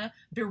 Adriana,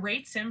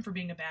 berates him for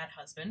being a bad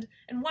husband.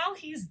 And while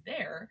he's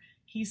there,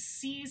 he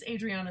sees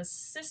Adriana's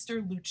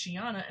sister,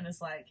 Luciana, and is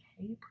like,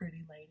 hey,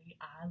 pretty lady,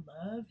 I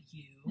love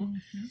you.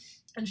 Mm-hmm.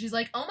 And she's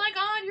like, oh my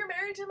god, you're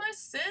married to my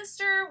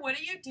sister. What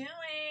are you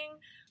doing?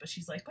 But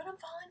she's like, but I'm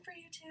falling for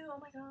you too. Oh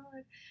my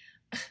god.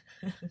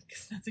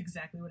 Because that's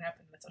exactly what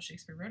happened. That's how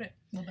Shakespeare wrote it.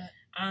 A little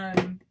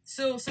bit.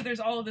 So there's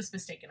all of this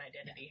mistaken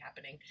identity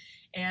happening.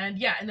 And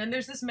yeah, and then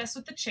there's this mess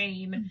with the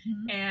chain,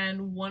 Mm-hmm.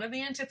 and one of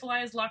the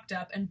Antiphili is locked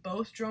up, and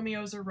both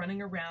Dromios are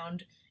running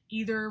around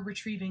either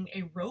retrieving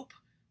a rope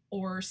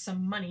or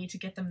some money to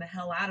get them the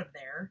hell out of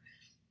there.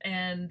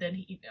 And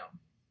then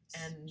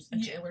and a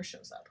jailer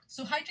shows up.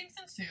 So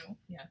hijinks ensue.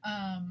 Yeah.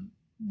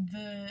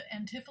 The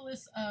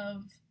Antipholus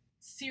of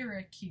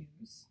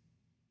Syracuse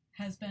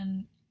has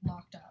been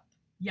locked up.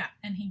 Yeah.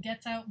 And he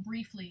gets out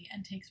briefly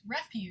and takes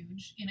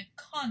refuge in a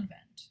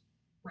convent.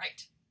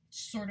 Right.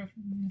 Sort of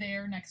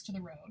there next to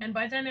the road. And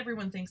by then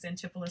everyone thinks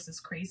Antipholus is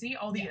crazy.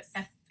 All the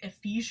Yes.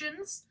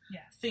 Ephesians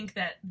Yes. think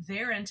that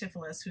their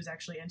Antipholus, who's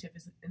actually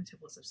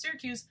Antipholus of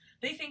Syracuse,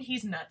 they think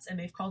he's nuts, and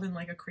they've called in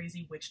like a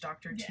crazy witch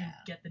doctor to Yeah.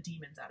 get the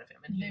demons out of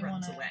him, and he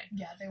runs away.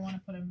 Yeah, they want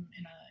to put him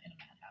in a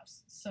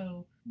madhouse.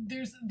 So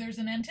there's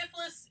an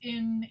Antipholus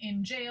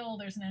in jail.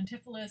 There's an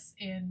Antipholus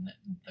in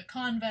the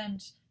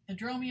convent. The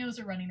Dromios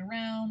are running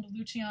around.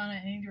 Luciana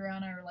and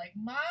Adriana are like,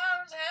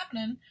 what's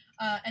happening?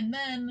 And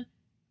then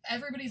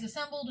everybody's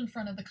assembled in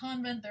front of the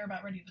convent. They're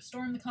about ready to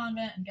storm the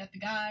convent and get the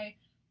guy.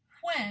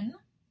 When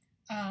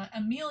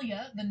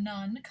Amelia, the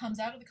nun, comes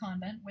out of the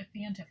convent with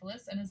the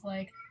Antipholus and is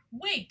like,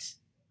 wait,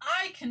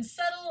 I can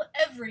settle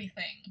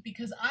everything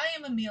because I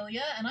am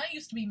Amelia and I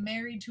used to be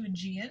married to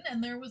Aegean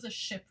and there was a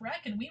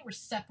shipwreck and we were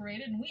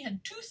separated and we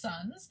had 2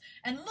 sons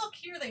and look,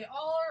 here they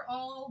are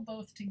all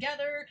both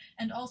together,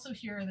 and also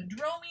here are the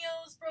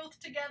Dromios both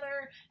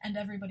together, and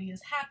everybody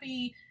is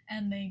happy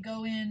and they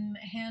go in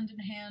hand,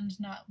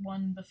 not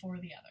one before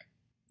the other.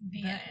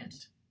 The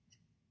end.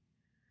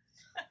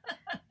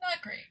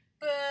 Not great,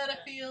 but I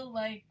feel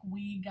like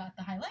we got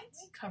the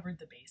highlights. We covered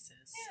the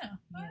bases. Yeah,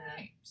 Yeah.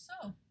 alright,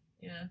 so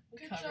Yeah, we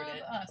good covered job,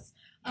 it. us.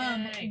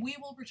 Yay. We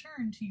will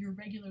return to your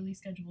regularly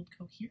scheduled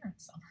coherent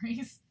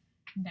summaries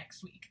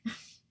next week.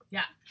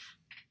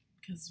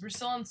 Because we're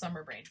still on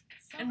summer brain.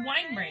 Summer And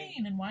wine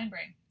brain. And wine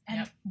brain. And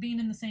Yep. being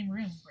in the same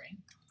room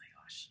brain. Oh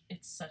my gosh,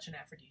 it's such an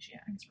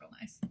aphrodisiac. It's real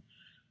nice.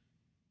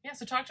 Yeah,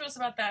 so talk to us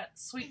about that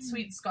sweet,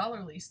 sweet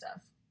scholarly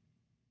stuff.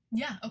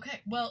 Yeah,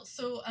 okay. Well,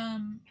 so,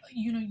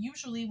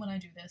 usually when I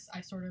do this,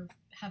 I sort of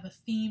have a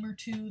theme or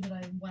two that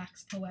I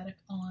wax poetic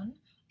on.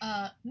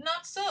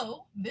 Not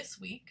so this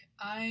week.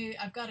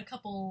 I've got a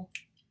couple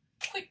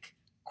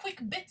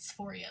quick bits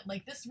for you.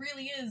 Like, this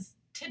really is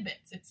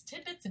tidbits. It's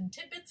tidbits and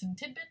tidbits and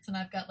tidbits, and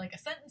I've got like a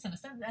sentence and a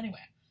sentence.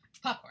 Anyway,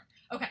 Popcorn.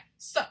 Okay,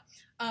 so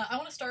I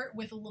want to start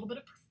with a little bit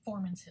of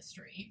performance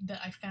history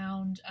that I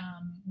found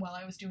while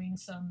I was doing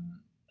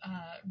some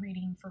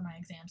reading for my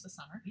exams this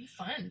summer.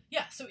 Fun.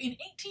 Yeah, so in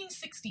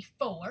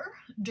 1864,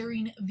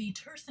 during the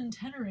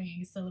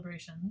tercentenary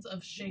celebrations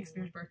of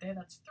Shakespeare's birthday,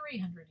 that's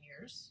 300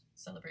 years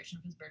celebration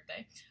of his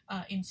birthday,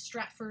 in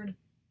Stratford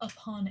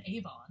upon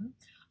Avon,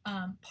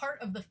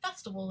 part of the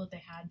festival that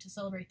they had to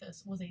celebrate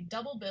this was a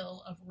double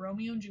bill of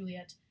Romeo and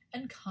Juliet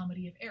and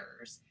Comedy of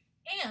Errors.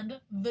 And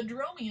the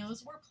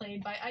Dromios were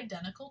played by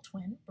identical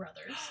twin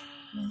brothers,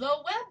 the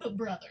Webb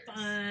brothers.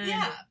 Fun.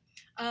 Yeah.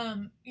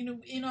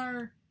 In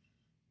our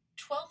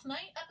 12th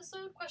Night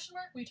episode,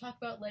 we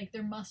talked about, like,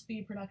 there must be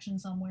a production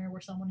somewhere where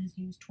someone has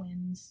used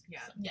twins. Yeah.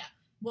 Yeah.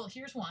 Well,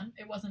 here's one.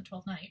 It wasn't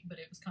 12th Night, but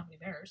it was Comedy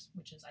of Errors,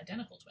 which is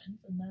identical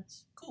twins, and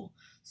that's cool.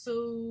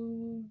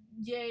 So,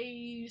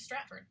 yay,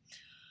 Stratford.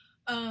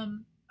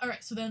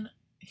 Alright, so then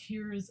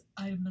here's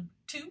item number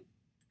 2.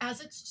 As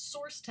its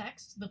source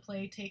text, the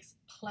play takes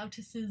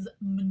Plautus's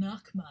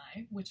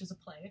Menachmi, which is a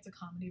play. It's a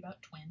comedy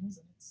about twins,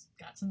 and it's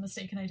got some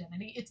mistaken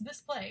identity. It's this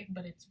play,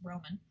 but it's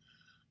Roman.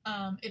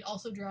 It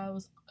also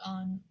draws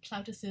on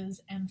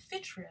Plautus's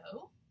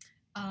Amphitryo,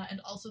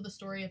 and also the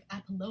story of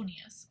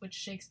Apollonius, which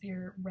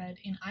Shakespeare read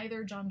in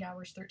either John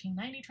Gower's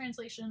 1390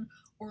 translation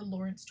or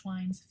Lawrence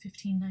Twine's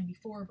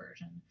 1594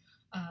 version.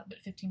 But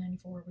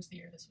 1594 was the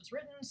year this was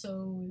written,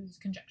 so it was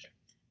conjecture.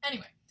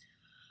 Anyway.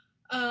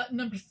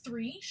 Number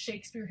 3,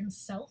 Shakespeare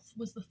himself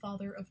was the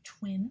father of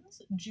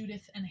twins.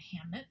 Judith and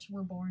Hamnet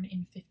were born in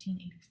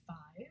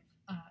 1585.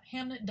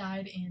 Hamnet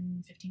died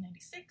in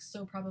 1596,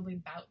 so probably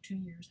about 2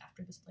 years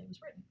after this play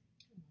was written.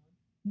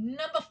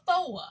 Number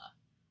 4,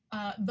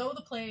 though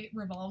the play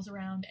revolves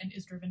around and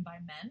is driven by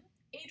men,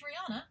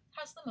 Adriana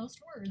has the most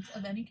words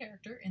of any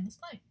character in this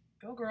play.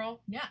 Go,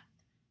 girl. Yeah.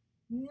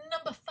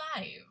 Number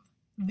 5,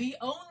 the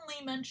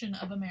only mention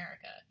of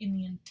America in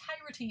the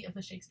entirety of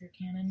the Shakespeare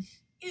canon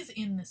is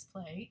in this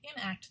play,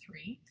 in Act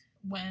 3,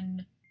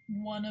 when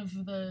one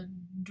of the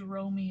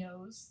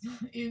Dromios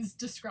is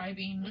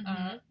describing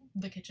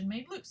the kitchen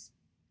maid Luce,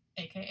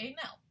 a.k.a.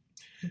 Nell.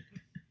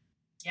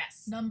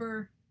 Yes.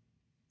 Number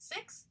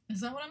 6?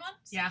 Is that what I'm on?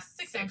 Yeah.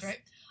 6 sounds right.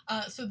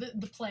 So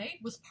the play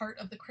was part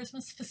of the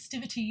Christmas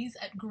festivities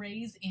at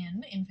Gray's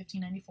Inn in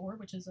 1594,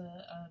 which is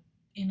a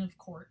inn of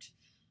court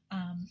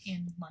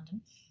in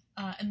London.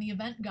 And the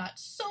event got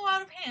so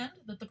out of hand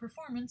that the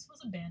performance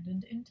was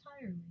abandoned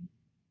entirely.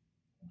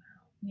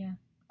 Yeah,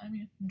 I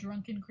mean,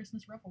 drunken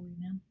Christmas revelry,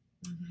 man.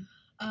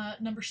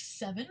 Number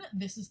 7,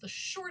 this is the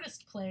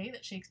shortest play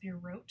that Shakespeare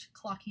wrote,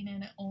 clocking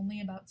in at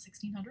only about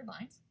 1,600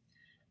 lines.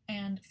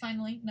 And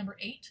finally, number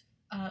 8,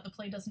 the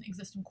play doesn't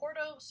exist in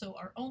quarto, so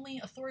our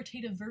only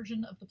authoritative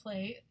version of the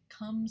play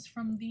comes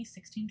from the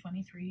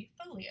 1623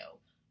 folio.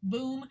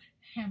 Boom,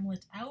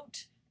 Hamlet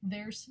out.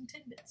 There's some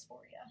tidbits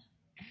for you.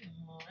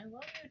 Oh, I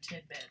love your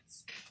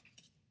tidbits.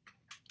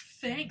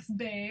 Thanks,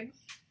 babe.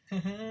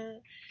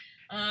 Okay.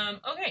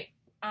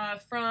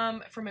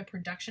 From a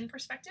production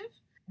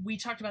perspective, we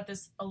talked about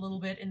this a little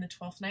bit in the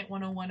 12th Night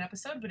 101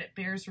 episode, but it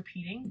bears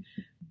repeating.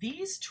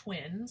 These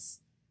twins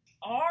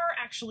are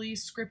actually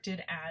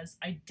scripted as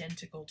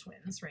identical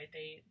twins, right?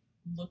 They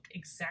look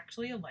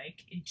exactly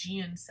alike.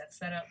 Aegean sets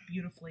that up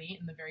beautifully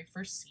in the very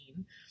first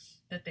scene,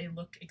 that they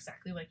look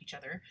exactly like each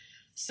other.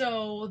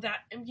 So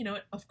that,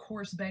 it of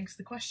course begs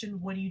the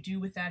question, what do you do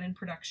with that in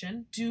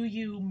production? Do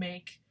you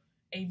make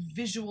a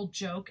visual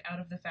joke out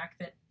of the fact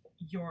that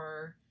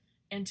your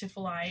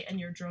Antipholai and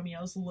your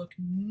Dromios look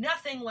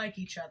nothing like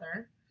each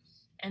other,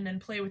 and then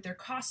play with their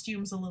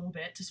costumes a little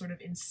bit to sort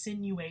of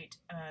insinuate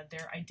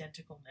their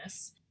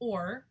identicalness?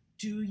 Or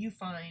do you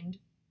find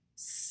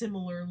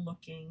similar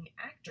looking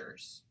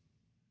actors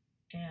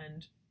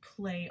and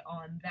play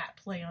on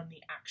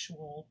the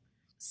actual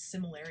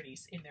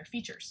similarities in their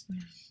features?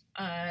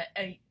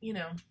 I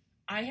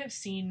have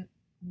seen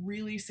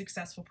really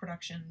successful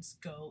productions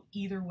go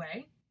either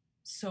way,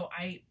 so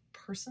I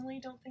personally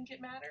don't think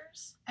it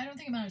matters. I don't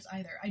think it matters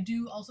either. I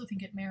do also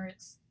think it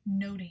merits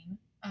noting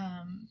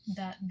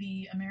that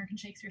the American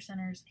Shakespeare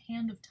Center's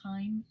Hand of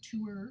Time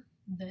tour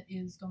that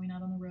is going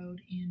out on the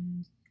road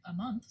in a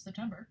month,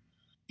 September,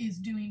 is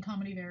doing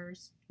Comedy of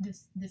Errors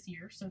this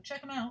year. So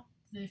check them out.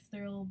 If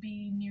they'll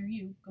be near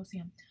you, go see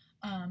them.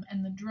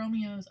 And the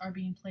Dromios are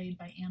being played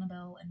by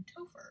Annabelle and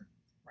Topher,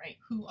 right?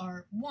 Who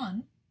are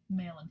 1,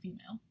 male and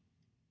female,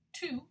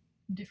 2,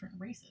 different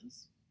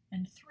races,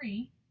 and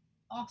 3,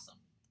 awesome.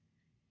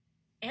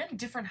 And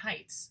different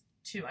heights,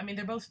 too. I mean,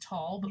 they're both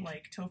tall, but,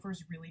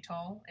 Topher's really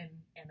tall, and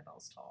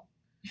Annabelle's tall.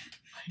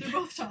 They're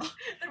both tall.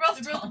 They're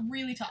both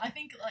really tall. I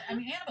think,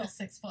 Annabelle's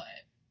 6 foot.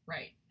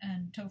 Right.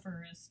 And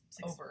Topher is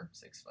over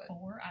 6 foot.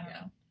 4, I don't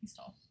know. He's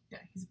tall. Yeah,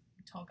 he's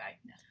a tall guy.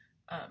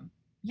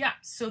 Yeah.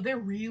 So they're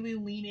really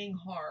leaning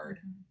hard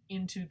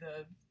into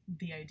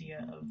the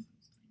idea of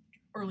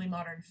early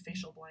modern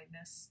facial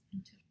blindness.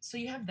 So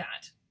you have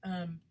that.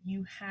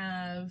 You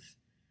have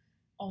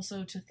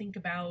also to think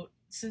about,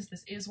 since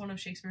this is one of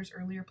Shakespeare's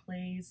earlier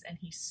plays, and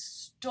he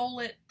stole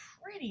it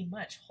pretty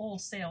much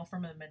wholesale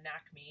from a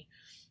Menachmi,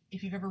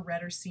 if you've ever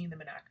read or seen the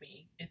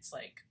Menachmi, it's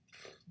like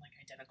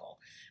identical.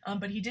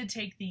 But he did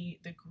take the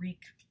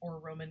Greek or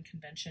Roman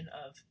convention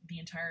of the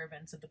entire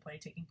events of the play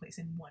taking place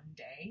in one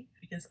day,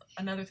 because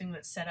another thing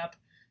that's set up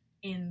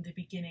in the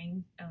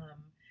beginning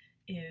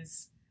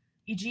is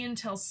Aegeon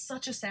tells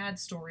such a sad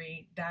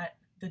story that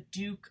the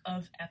Duke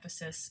of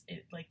Ephesus,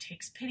 it like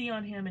takes pity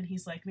on him, and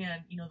he's like,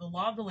 man, you know, the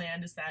law of the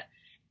land is that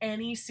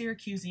any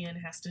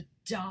Syracusian has to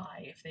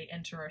die if they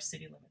enter our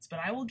city limits, but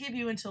I will give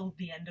you until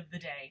the end of the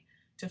day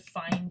to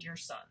find your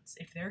sons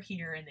if they're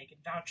here, and they can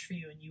vouch for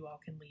you, and you all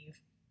can leave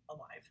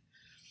alive.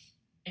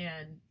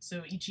 And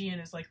so Aegeon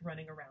is like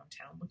running around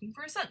town looking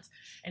for his sons,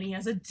 and he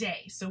has a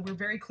day, so we're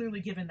very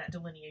clearly given that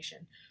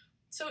delineation.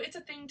 So it's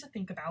a thing to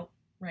think about,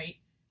 right?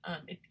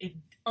 It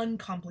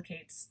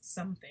uncomplicates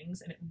some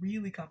things, and it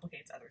really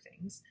complicates other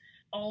things.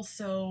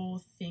 Also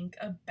think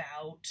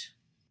about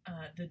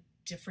the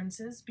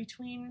differences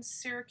between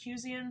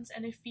Syracusians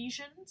and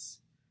Ephesians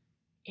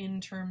in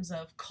terms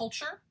of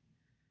culture.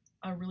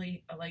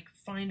 Really like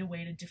find a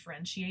way to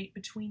differentiate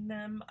between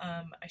them.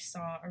 I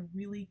saw a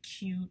really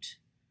cute,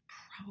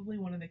 probably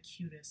one of the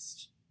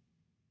cutest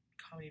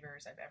comedy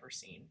mirrors I've ever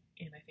seen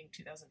in, I think,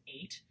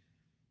 2008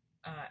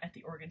 at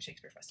the Oregon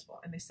Shakespeare Festival,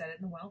 and they set it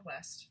in the Wild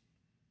West.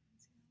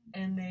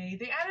 And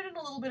they added in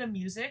a little bit of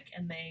music,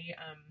 and they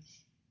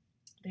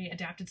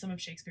adapted some of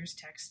Shakespeare's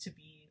text to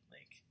be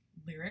like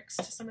lyrics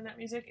to some of that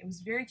music. It was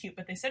very cute,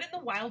 but they set it in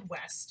the Wild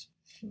West.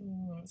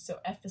 So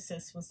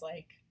Ephesus was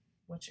like,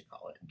 what you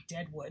call it,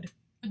 Deadwood.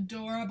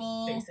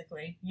 Adorable.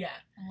 Basically, yeah.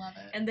 I love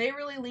it. And they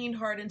really leaned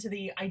hard into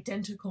the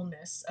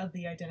identicalness of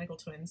the identical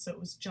twins. So it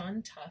was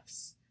John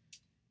Tufts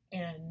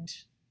and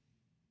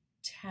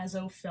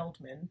Tazo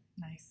Feldman.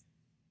 Nice.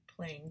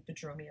 Playing the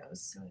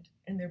Dromios. Good.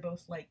 And they're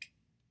both like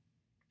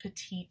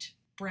petite,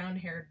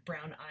 brown-haired,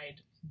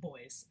 brown-eyed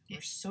boys.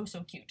 They're so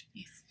cute.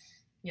 Yes.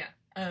 Yeah.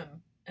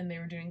 And they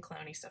were doing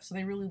clowny stuff, so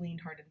they really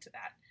leaned hard into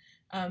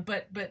that.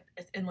 But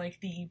like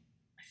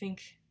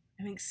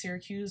I think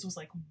Syracuse was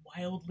like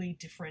wildly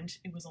different.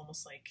 It was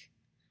almost like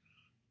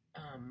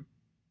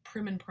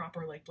prim and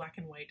proper, like black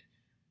and white,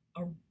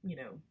 you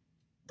know,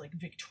 like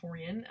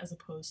Victorian, as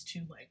opposed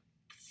to like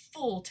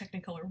full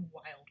Technicolor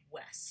Wild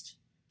West.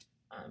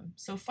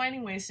 So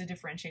finding ways to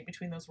differentiate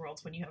between those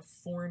worlds when you have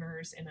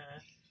foreigners in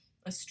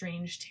a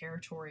strange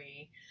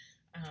territory,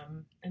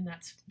 and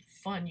that's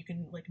fun. You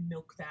can like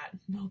milk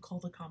all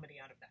the comedy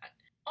out of that.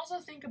 Also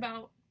think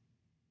about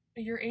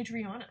your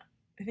Adriana.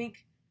 I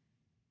think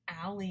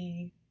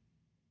Allie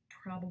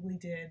probably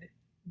did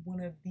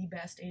one of the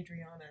best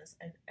Adrianas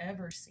I've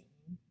ever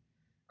seen,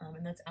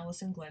 and that's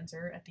Allison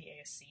Glenzer at the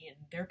ASC in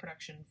their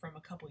production from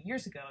a couple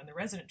years ago in the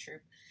resident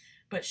troupe.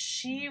 But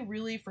she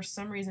really, for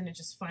some reason, it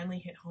just finally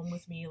hit home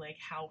with me, like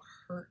how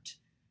hurt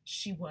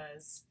she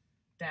was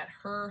that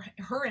her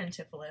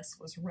Antipholus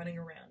was running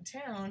around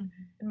town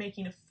and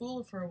making a fool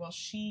of her while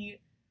she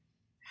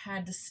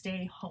had to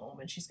stay home.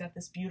 And she's got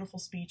this beautiful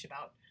speech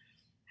about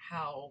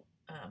how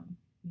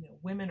you know,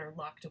 women are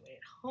locked away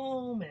at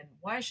home, and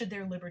why should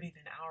their liberty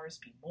than ours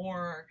be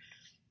more?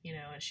 You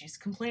know, and she's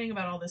complaining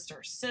about all this to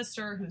her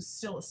sister, who's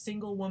still a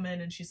single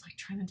woman, and she's like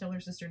trying to tell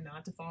her sister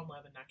not to fall in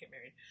love and not get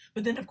married.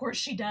 But then, of course,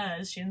 she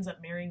does. She ends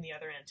up marrying the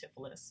other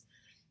Antipholus,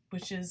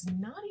 which is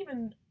not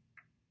even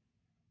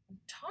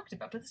talked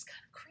about, but it's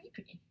kind of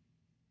creepy.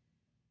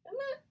 Isn't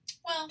it?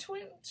 Well,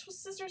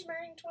 sisters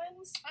marrying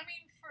twins? I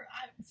mean,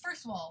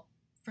 first of all,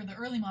 for the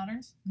early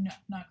moderns, no,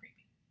 not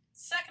creepy.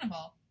 Second of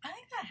all, I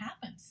think that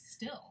happens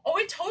still. Oh,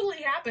 it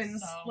totally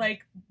happens. So.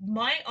 Like,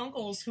 my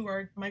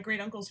great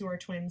uncles who are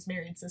twins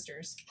married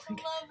sisters. I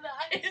love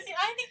that. I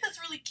think that's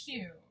really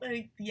cute.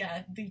 Like,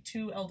 yeah, the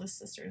two eldest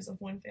sisters of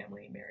one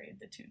family married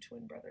the two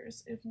twin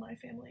brothers of my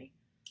family.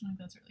 I think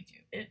that's really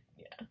cute. It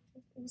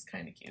was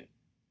kind of cute.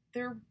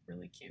 They're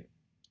really cute.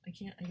 I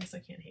guess I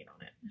can't hate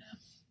on it. Yeah.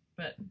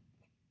 But,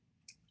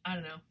 I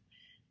don't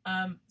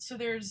know. So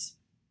there's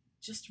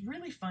just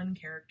really fun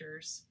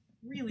characters.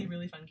 Really,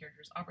 really fun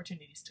characters.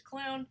 Opportunities to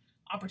clown.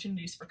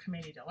 Opportunities for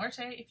commedia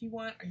dell'arte if you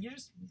want. Or you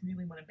just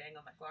really want to bang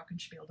on that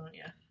glockenspiel, don't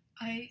you?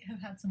 I have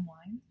had some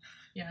wine.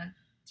 Yeah.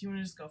 Do you want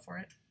to just go for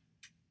it?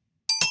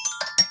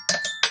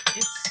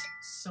 It's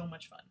so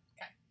much fun.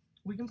 Okay.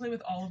 We can play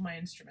with all of my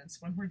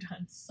instruments when we're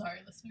done. Sorry,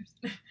 listeners.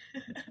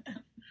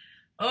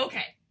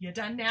 Okay. You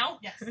done now?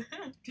 Yes.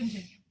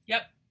 Continue.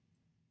 Yep.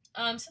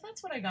 So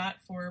that's what I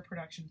got for a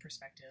production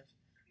perspective.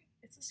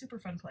 It's a super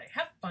fun play.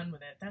 Have fun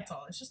with it. That's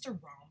all. It's just a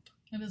romp.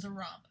 It is a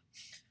romp.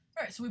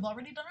 All right, so we've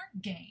already done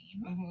our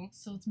game. Mm-hmm.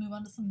 So let's move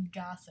on to some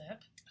gossip.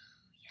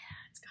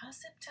 Yeah, it's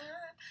gossip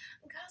time.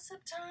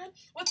 Gossip time.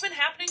 What's been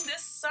happening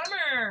this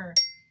summer?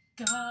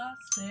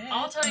 Gossip.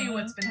 I'll tell you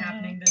what's been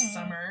happening this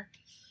summer.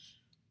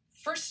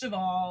 First of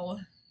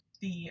all,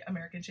 the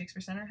American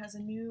Shakespeare Center has a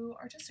new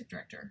artistic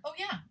director. Oh,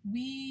 yeah.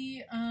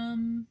 We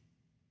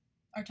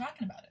are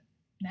talking about it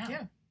now.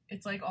 Yeah.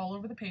 It's like all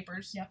over the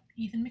papers. Yep.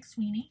 Ethan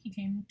McSweeney. He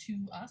came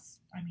to us.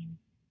 I mean,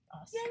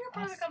 us. Yeah, you're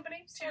part of the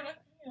company. Sort of.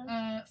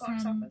 Yeah.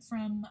 Box office.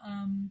 From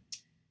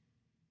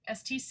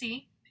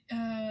STC.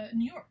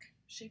 New York.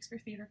 Shakespeare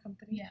Theater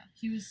Company. Yeah.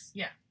 He was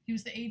He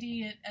was the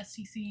AD at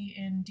STC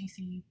in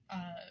DC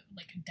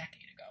like a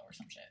decade ago or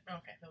some shit.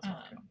 Okay, that was a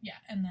while ago. Yeah,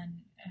 and then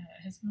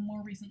has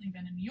more recently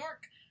been in New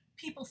York.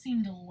 People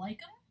seem to like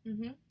him.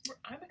 Mm-hmm.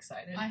 I'm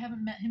excited. I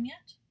haven't met him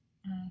yet.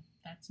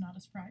 That's not a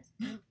surprise.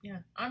 Yeah,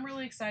 I'm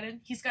really excited.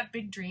 He's got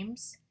big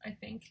dreams, I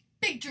think.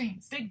 Big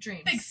dreams. Big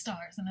dreams. Big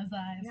stars in his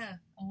eyes. Yeah.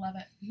 I love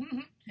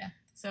it. Yeah.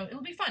 So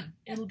it'll be fun.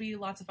 Yeah. It'll be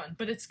lots of fun.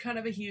 But it's kind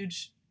of a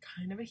huge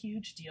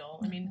deal.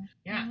 I mean,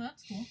 yeah. Well,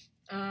 that's cool.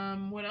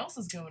 What else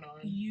is going on?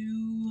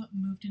 You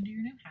moved into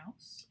your new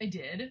house. I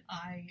did.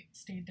 I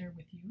stayed there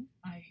with you.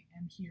 I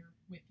am here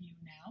with you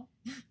now.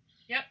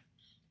 Yep.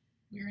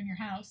 We're in your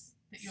house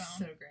that you own.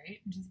 So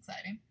great. Which is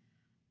exciting.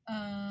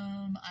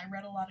 I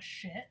read a lot of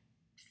shit.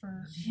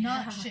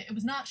 Not shit. It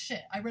was not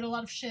shit. I read a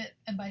lot of shit,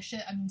 and by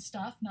shit I mean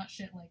stuff, not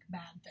shit like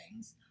bad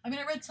things. I mean,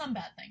 I read some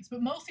bad things,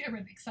 but mostly I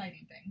read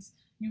exciting things.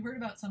 You heard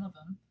about some of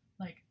them,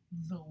 like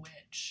The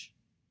Witch.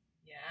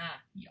 Yeah.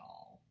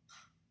 Y'all.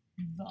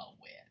 The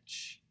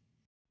Witch.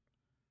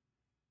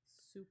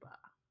 Super.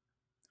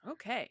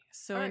 Okay,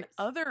 so All in right.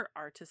 other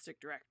artistic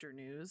director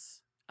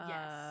news,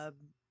 Yes.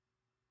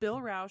 Bill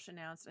Rausch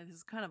announced, and this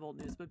is kind of old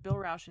news, but Bill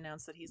Rausch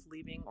announced that he's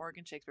leaving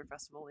Oregon Shakespeare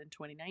Festival in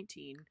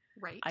 2019.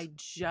 Right. I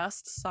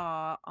just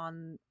saw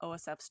on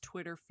OSF's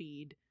Twitter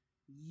feed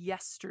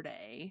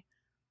yesterday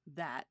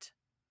that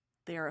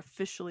they are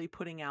officially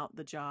putting out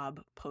the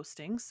job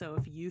posting. So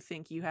if you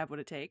think you have what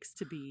it takes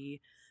to be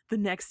the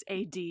next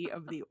AD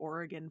of the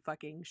Oregon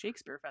fucking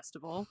Shakespeare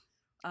Festival,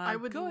 I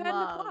would go ahead and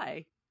love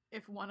apply.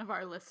 if one of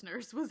our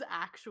listeners was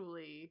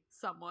actually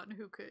someone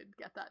who could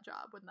get that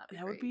job. Wouldn't that be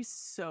That great? would be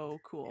so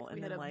cool. If we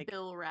And had then a like,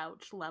 Bill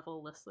Rauch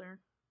level listener.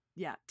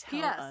 yeah, tell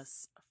P.S.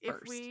 us If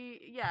first.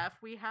 if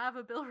we have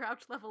a Bill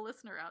Rauch level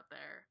listener out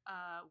there,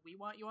 we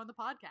want you on the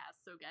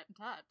podcast, so get in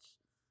touch.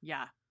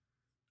 Yeah,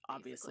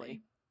 obviously.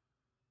 basically.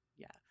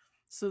 Yeah.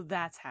 So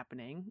that's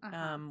happening.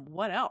 Uh-huh.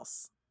 What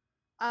else?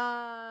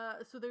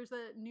 So there's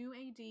a new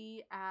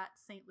AD at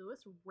St. Louis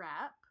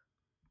Rep,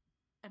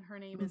 and her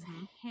name is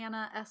Mhm.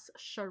 Hannah S.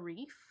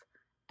 Sharif.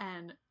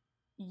 And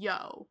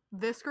yo,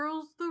 this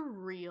girl's the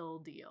real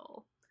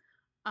deal.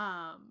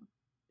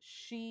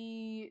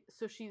 She's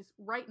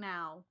right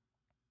now.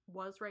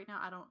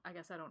 I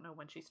guess I don't know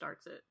when she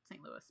starts at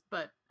St. Louis,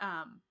 but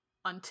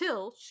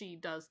until she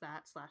does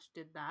that /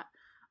 did that,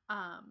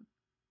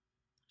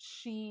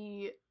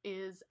 she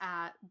is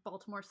at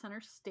Baltimore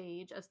Center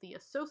Stage as the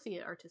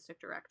associate artistic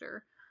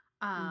director.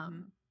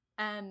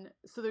 And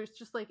so there's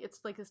just like, it's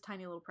like this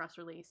tiny little press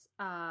release.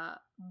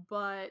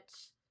 But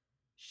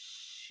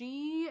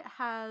she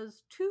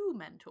has two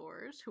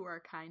mentors who are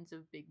kinds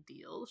of big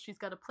deals. She's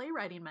got a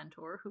playwriting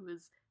mentor who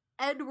is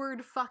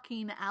Edward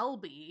fucking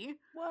Albee.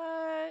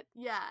 What?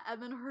 Yeah,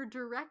 and then her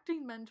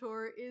directing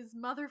mentor is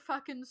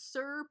motherfucking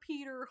Sir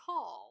Peter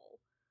Hall.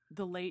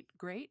 The late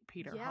great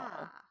Peter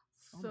Hall.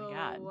 Oh So,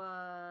 my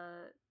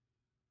God.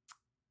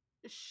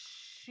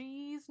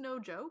 She's no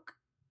joke,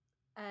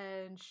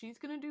 and she's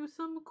gonna do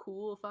some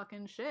cool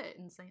fucking shit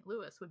in St.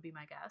 Louis, would be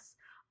my guess.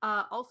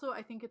 Also,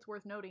 I think it's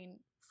worth noting,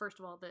 first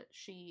of all, that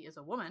she is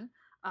a woman,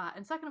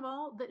 and second of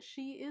all, that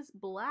she is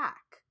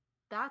black.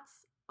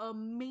 That's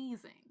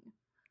amazing.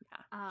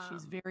 Yeah.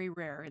 She's very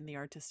rare in the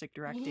artistic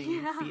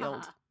directing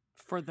field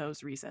for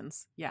those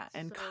reasons. Yeah,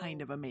 and kind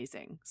So- of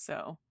amazing.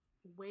 So,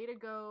 Way to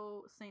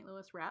go, St.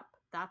 Louis Rep.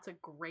 That's a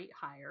great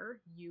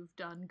hire. You've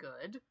done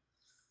good.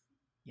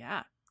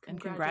 yeah. And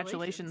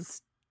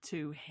congratulations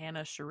to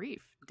Hannah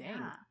Sharif. Dang.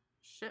 Yeah.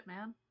 Shit,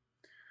 man.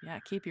 Yeah,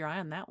 keep your eye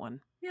on that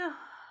one. Yeah.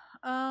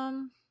 I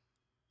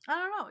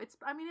don't know. It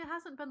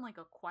hasn't been like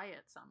a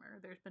quiet summer.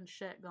 There's been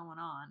shit going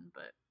on,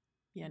 but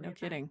Yeah, no we've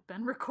kidding.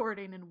 Been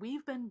recording and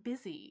we've been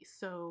busy.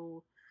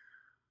 So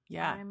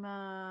Yeah. I'm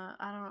I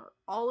don't know.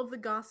 All of the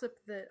gossip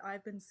that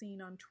I've been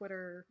seeing on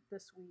Twitter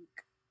this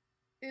week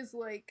is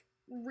like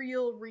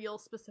real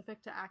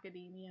specific to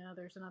academia.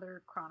 There's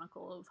another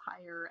Chronicle of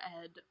Higher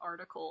Ed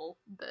article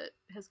that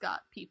has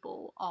got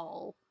people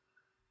all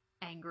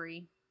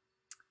angry.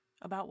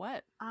 About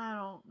what? I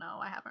don't know.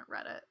 I haven't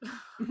read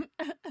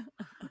it.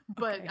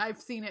 But Okay. I've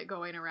seen it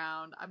going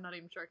around. I'm not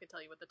even sure I could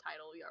tell you what the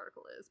title of the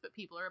article is, but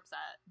people are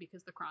upset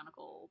because the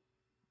Chronicle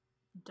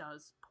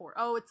does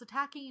it's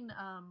attacking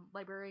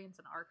librarians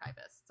and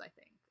archivists, I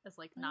think, as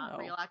like not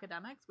real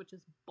academics, which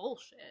is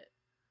bullshit.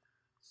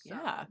 So,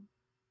 Yeah.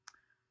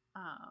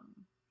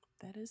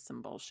 That is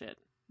some bullshit.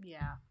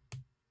 yeah.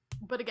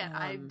 But again,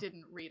 I Um,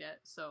 didn't read it,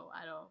 so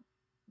I don't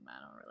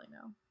really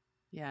know.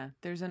 Yeah,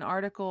 there's an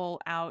article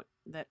out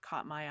that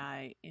caught my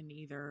eye in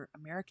either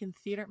American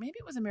Theater, maybe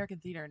it was American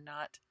Theater,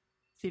 not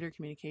Theater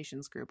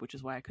Communications Group, which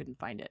is why I couldn't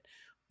find it.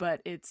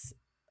 But it's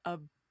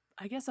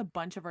I guess a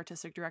bunch of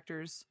artistic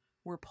directors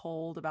were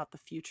polled about the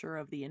future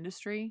of the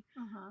industry,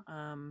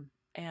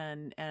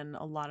 and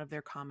a lot of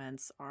their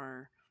comments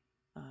are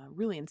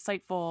really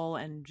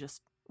insightful and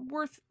just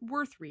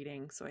worth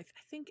reading. So I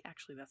think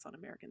actually that's on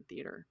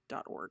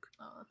AmericanTheater.org.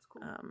 Oh, that's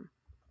cool.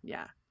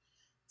 Yeah.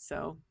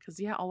 So,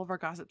 because all of our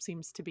gossip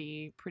seems to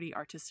be pretty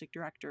artistic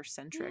director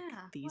centric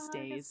these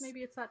well, I guess days. maybe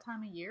it's that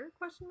time of year?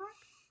 Question mark.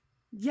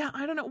 Yeah,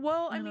 I don't know.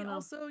 Well, I I mean, don't know.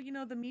 also,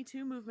 the Me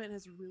Too movement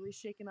has really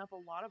shaken up a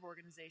lot of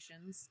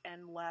organizations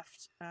and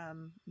left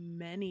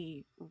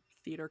many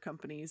theater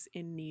companies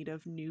in need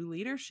of new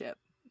leadership.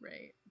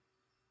 Right.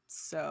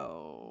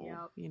 So,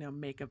 Yep.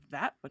 make of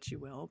that what you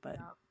will. But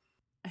Yep.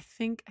 I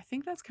think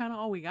that's kind of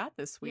all we got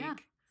this week. Yeah.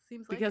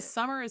 Seems like Because it.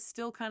 summer is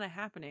still kind of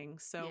happening,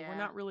 so we're Yeah.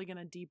 not really going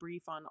to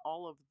debrief on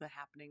all of the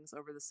happenings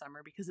over the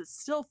summer because it's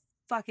still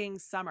fucking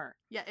summer.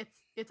 Yeah,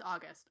 it's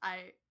August.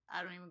 I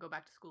don't even go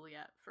back to school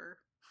yet for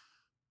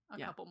a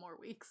Yeah. couple more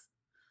weeks.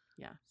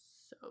 Yeah.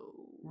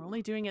 So We're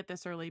only doing it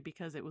this early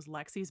because it was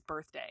Lexi's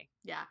birthday.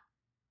 yeah.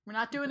 We're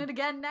not doing it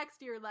again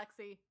next year,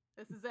 Lexi.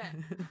 This is it.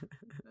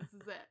 This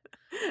is it.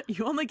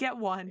 You only get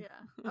one.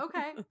 Yeah.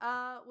 Okay.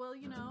 Well,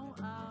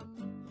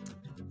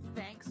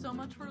 thanks so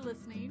much for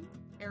listening,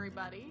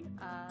 everybody.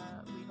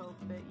 We hope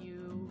that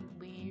you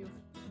leave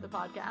the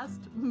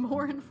podcast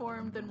more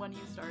informed than when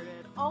you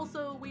started.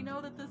 Also, we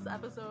know that this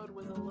episode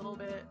was a little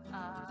bit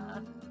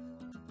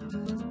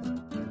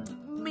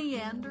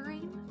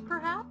meandering,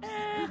 perhaps.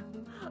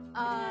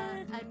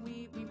 And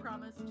we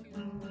promise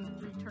to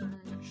return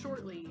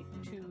shortly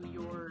to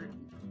your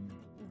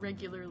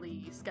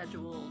regularly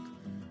scheduled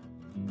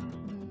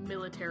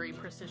military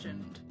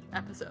precisioned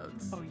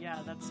episodes. Oh yeah,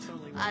 that's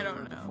totally what I we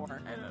don't were know.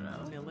 for. I don't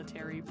know.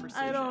 Military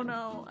precision. I don't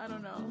know.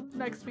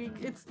 Next week,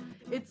 it's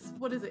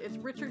what is it? It's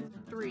Richard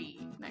 3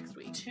 next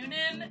week. Tune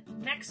in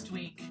next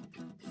week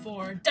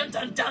for dun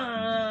dun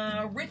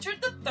dun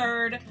Richard the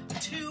Third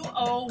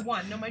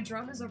 201. No, my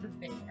drum is over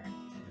there.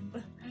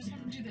 I just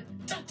want to do the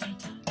dun dun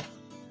dun.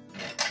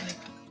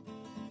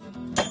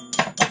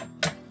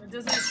 It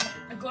doesn't.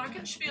 A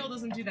glockenspiel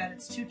doesn't do that.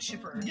 It's too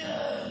chipper.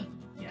 Yeah.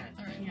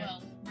 All right. Yeah.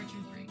 Well,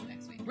 Richard 3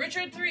 next week.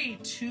 Richard 3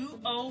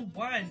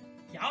 201.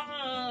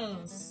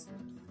 Yes.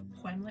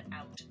 Quemlet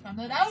out.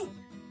 Quemlet out.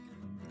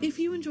 If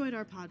you enjoyed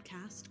our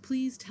podcast,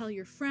 please tell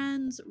your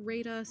friends,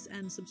 rate us,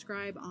 and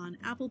subscribe on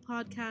Apple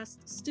Podcasts,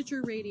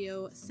 Stitcher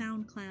Radio,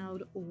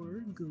 SoundCloud,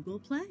 or Google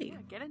Play. Yeah,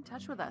 get in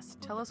touch with us.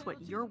 Tell us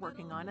what you're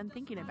working on and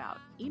thinking about.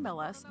 Email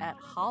us at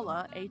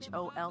holla,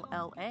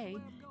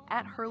 HOLLA,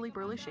 at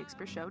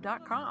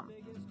hurlyburlyshakespeareshow.com.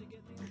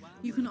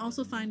 You can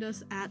also find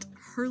us at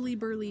Hurly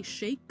Burly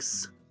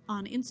Shakes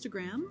on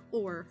Instagram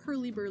or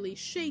Hurly Burly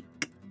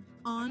Shake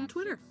on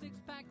Twitter.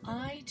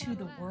 I to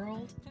the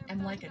world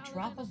am like a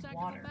drop of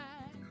water,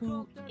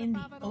 who in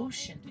the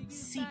ocean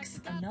seeks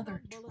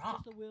another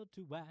drop.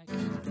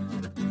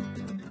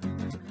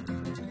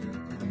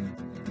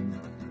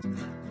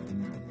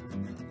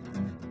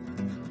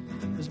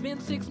 It's been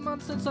 6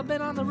 months since I've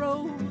been on the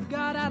road.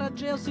 Got out of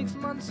jail 6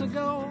 months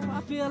ago.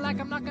 I feel like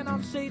I'm knocking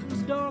on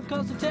Satan's door,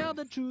 'cause to tell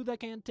the truth I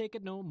can't take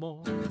it no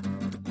more.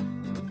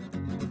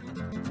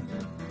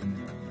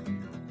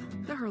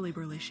 The Hurly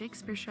Burly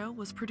Shakespeare Show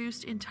was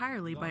produced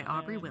entirely by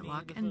Aubrey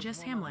Whitlock and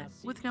Jess Hamlet,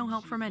 with no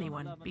help from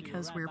anyone,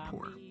 because we're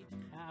poor.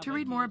 To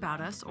read more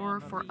about us or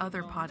for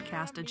other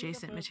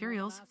podcast-adjacent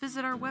materials,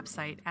 visit our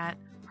website at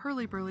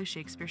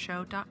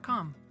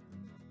hurlyburlyshakespeareshow.com.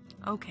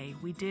 Okay,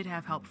 we did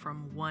have help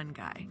from one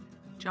guy,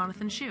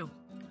 Jonathan Shue,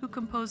 who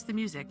composed the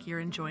music you're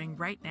enjoying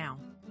right now.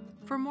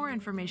 For more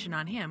information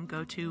on him,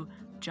 go to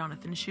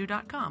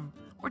jonathanshue.com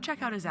or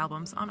check out his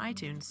albums on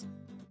iTunes.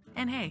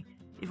 And hey,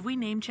 if we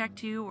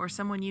name-checked you or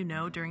someone you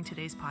know during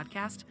today's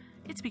podcast,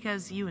 it's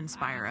because you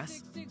inspire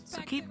us.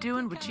 So keep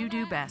doing what you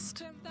do best.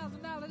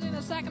 $10,000 in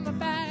a sack in the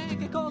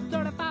bag. It costs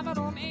 35. I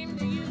don't aim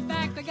to use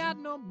back. I got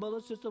no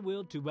bullets, just a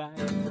will to whack.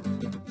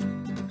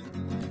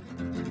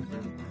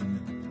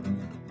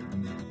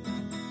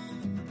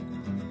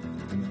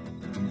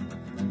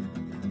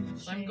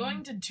 So I'm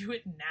going to do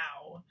it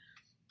now.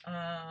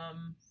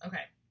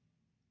 Okay.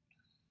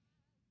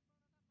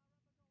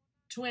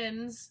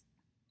 Twins.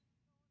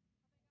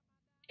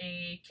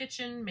 A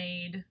kitchen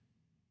maid.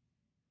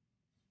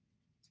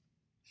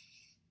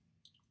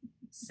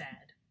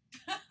 Sad.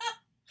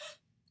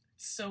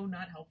 It's so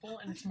not helpful,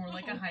 and it's more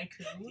like a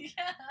haiku.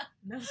 Yeah.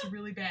 That's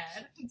really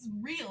bad. It's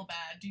real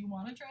bad. Do you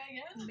want to try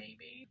again?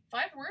 Maybe.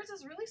 5 words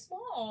is really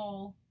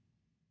small.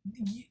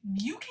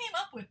 You came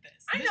up with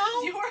this. I This know.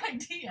 is your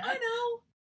idea. I know.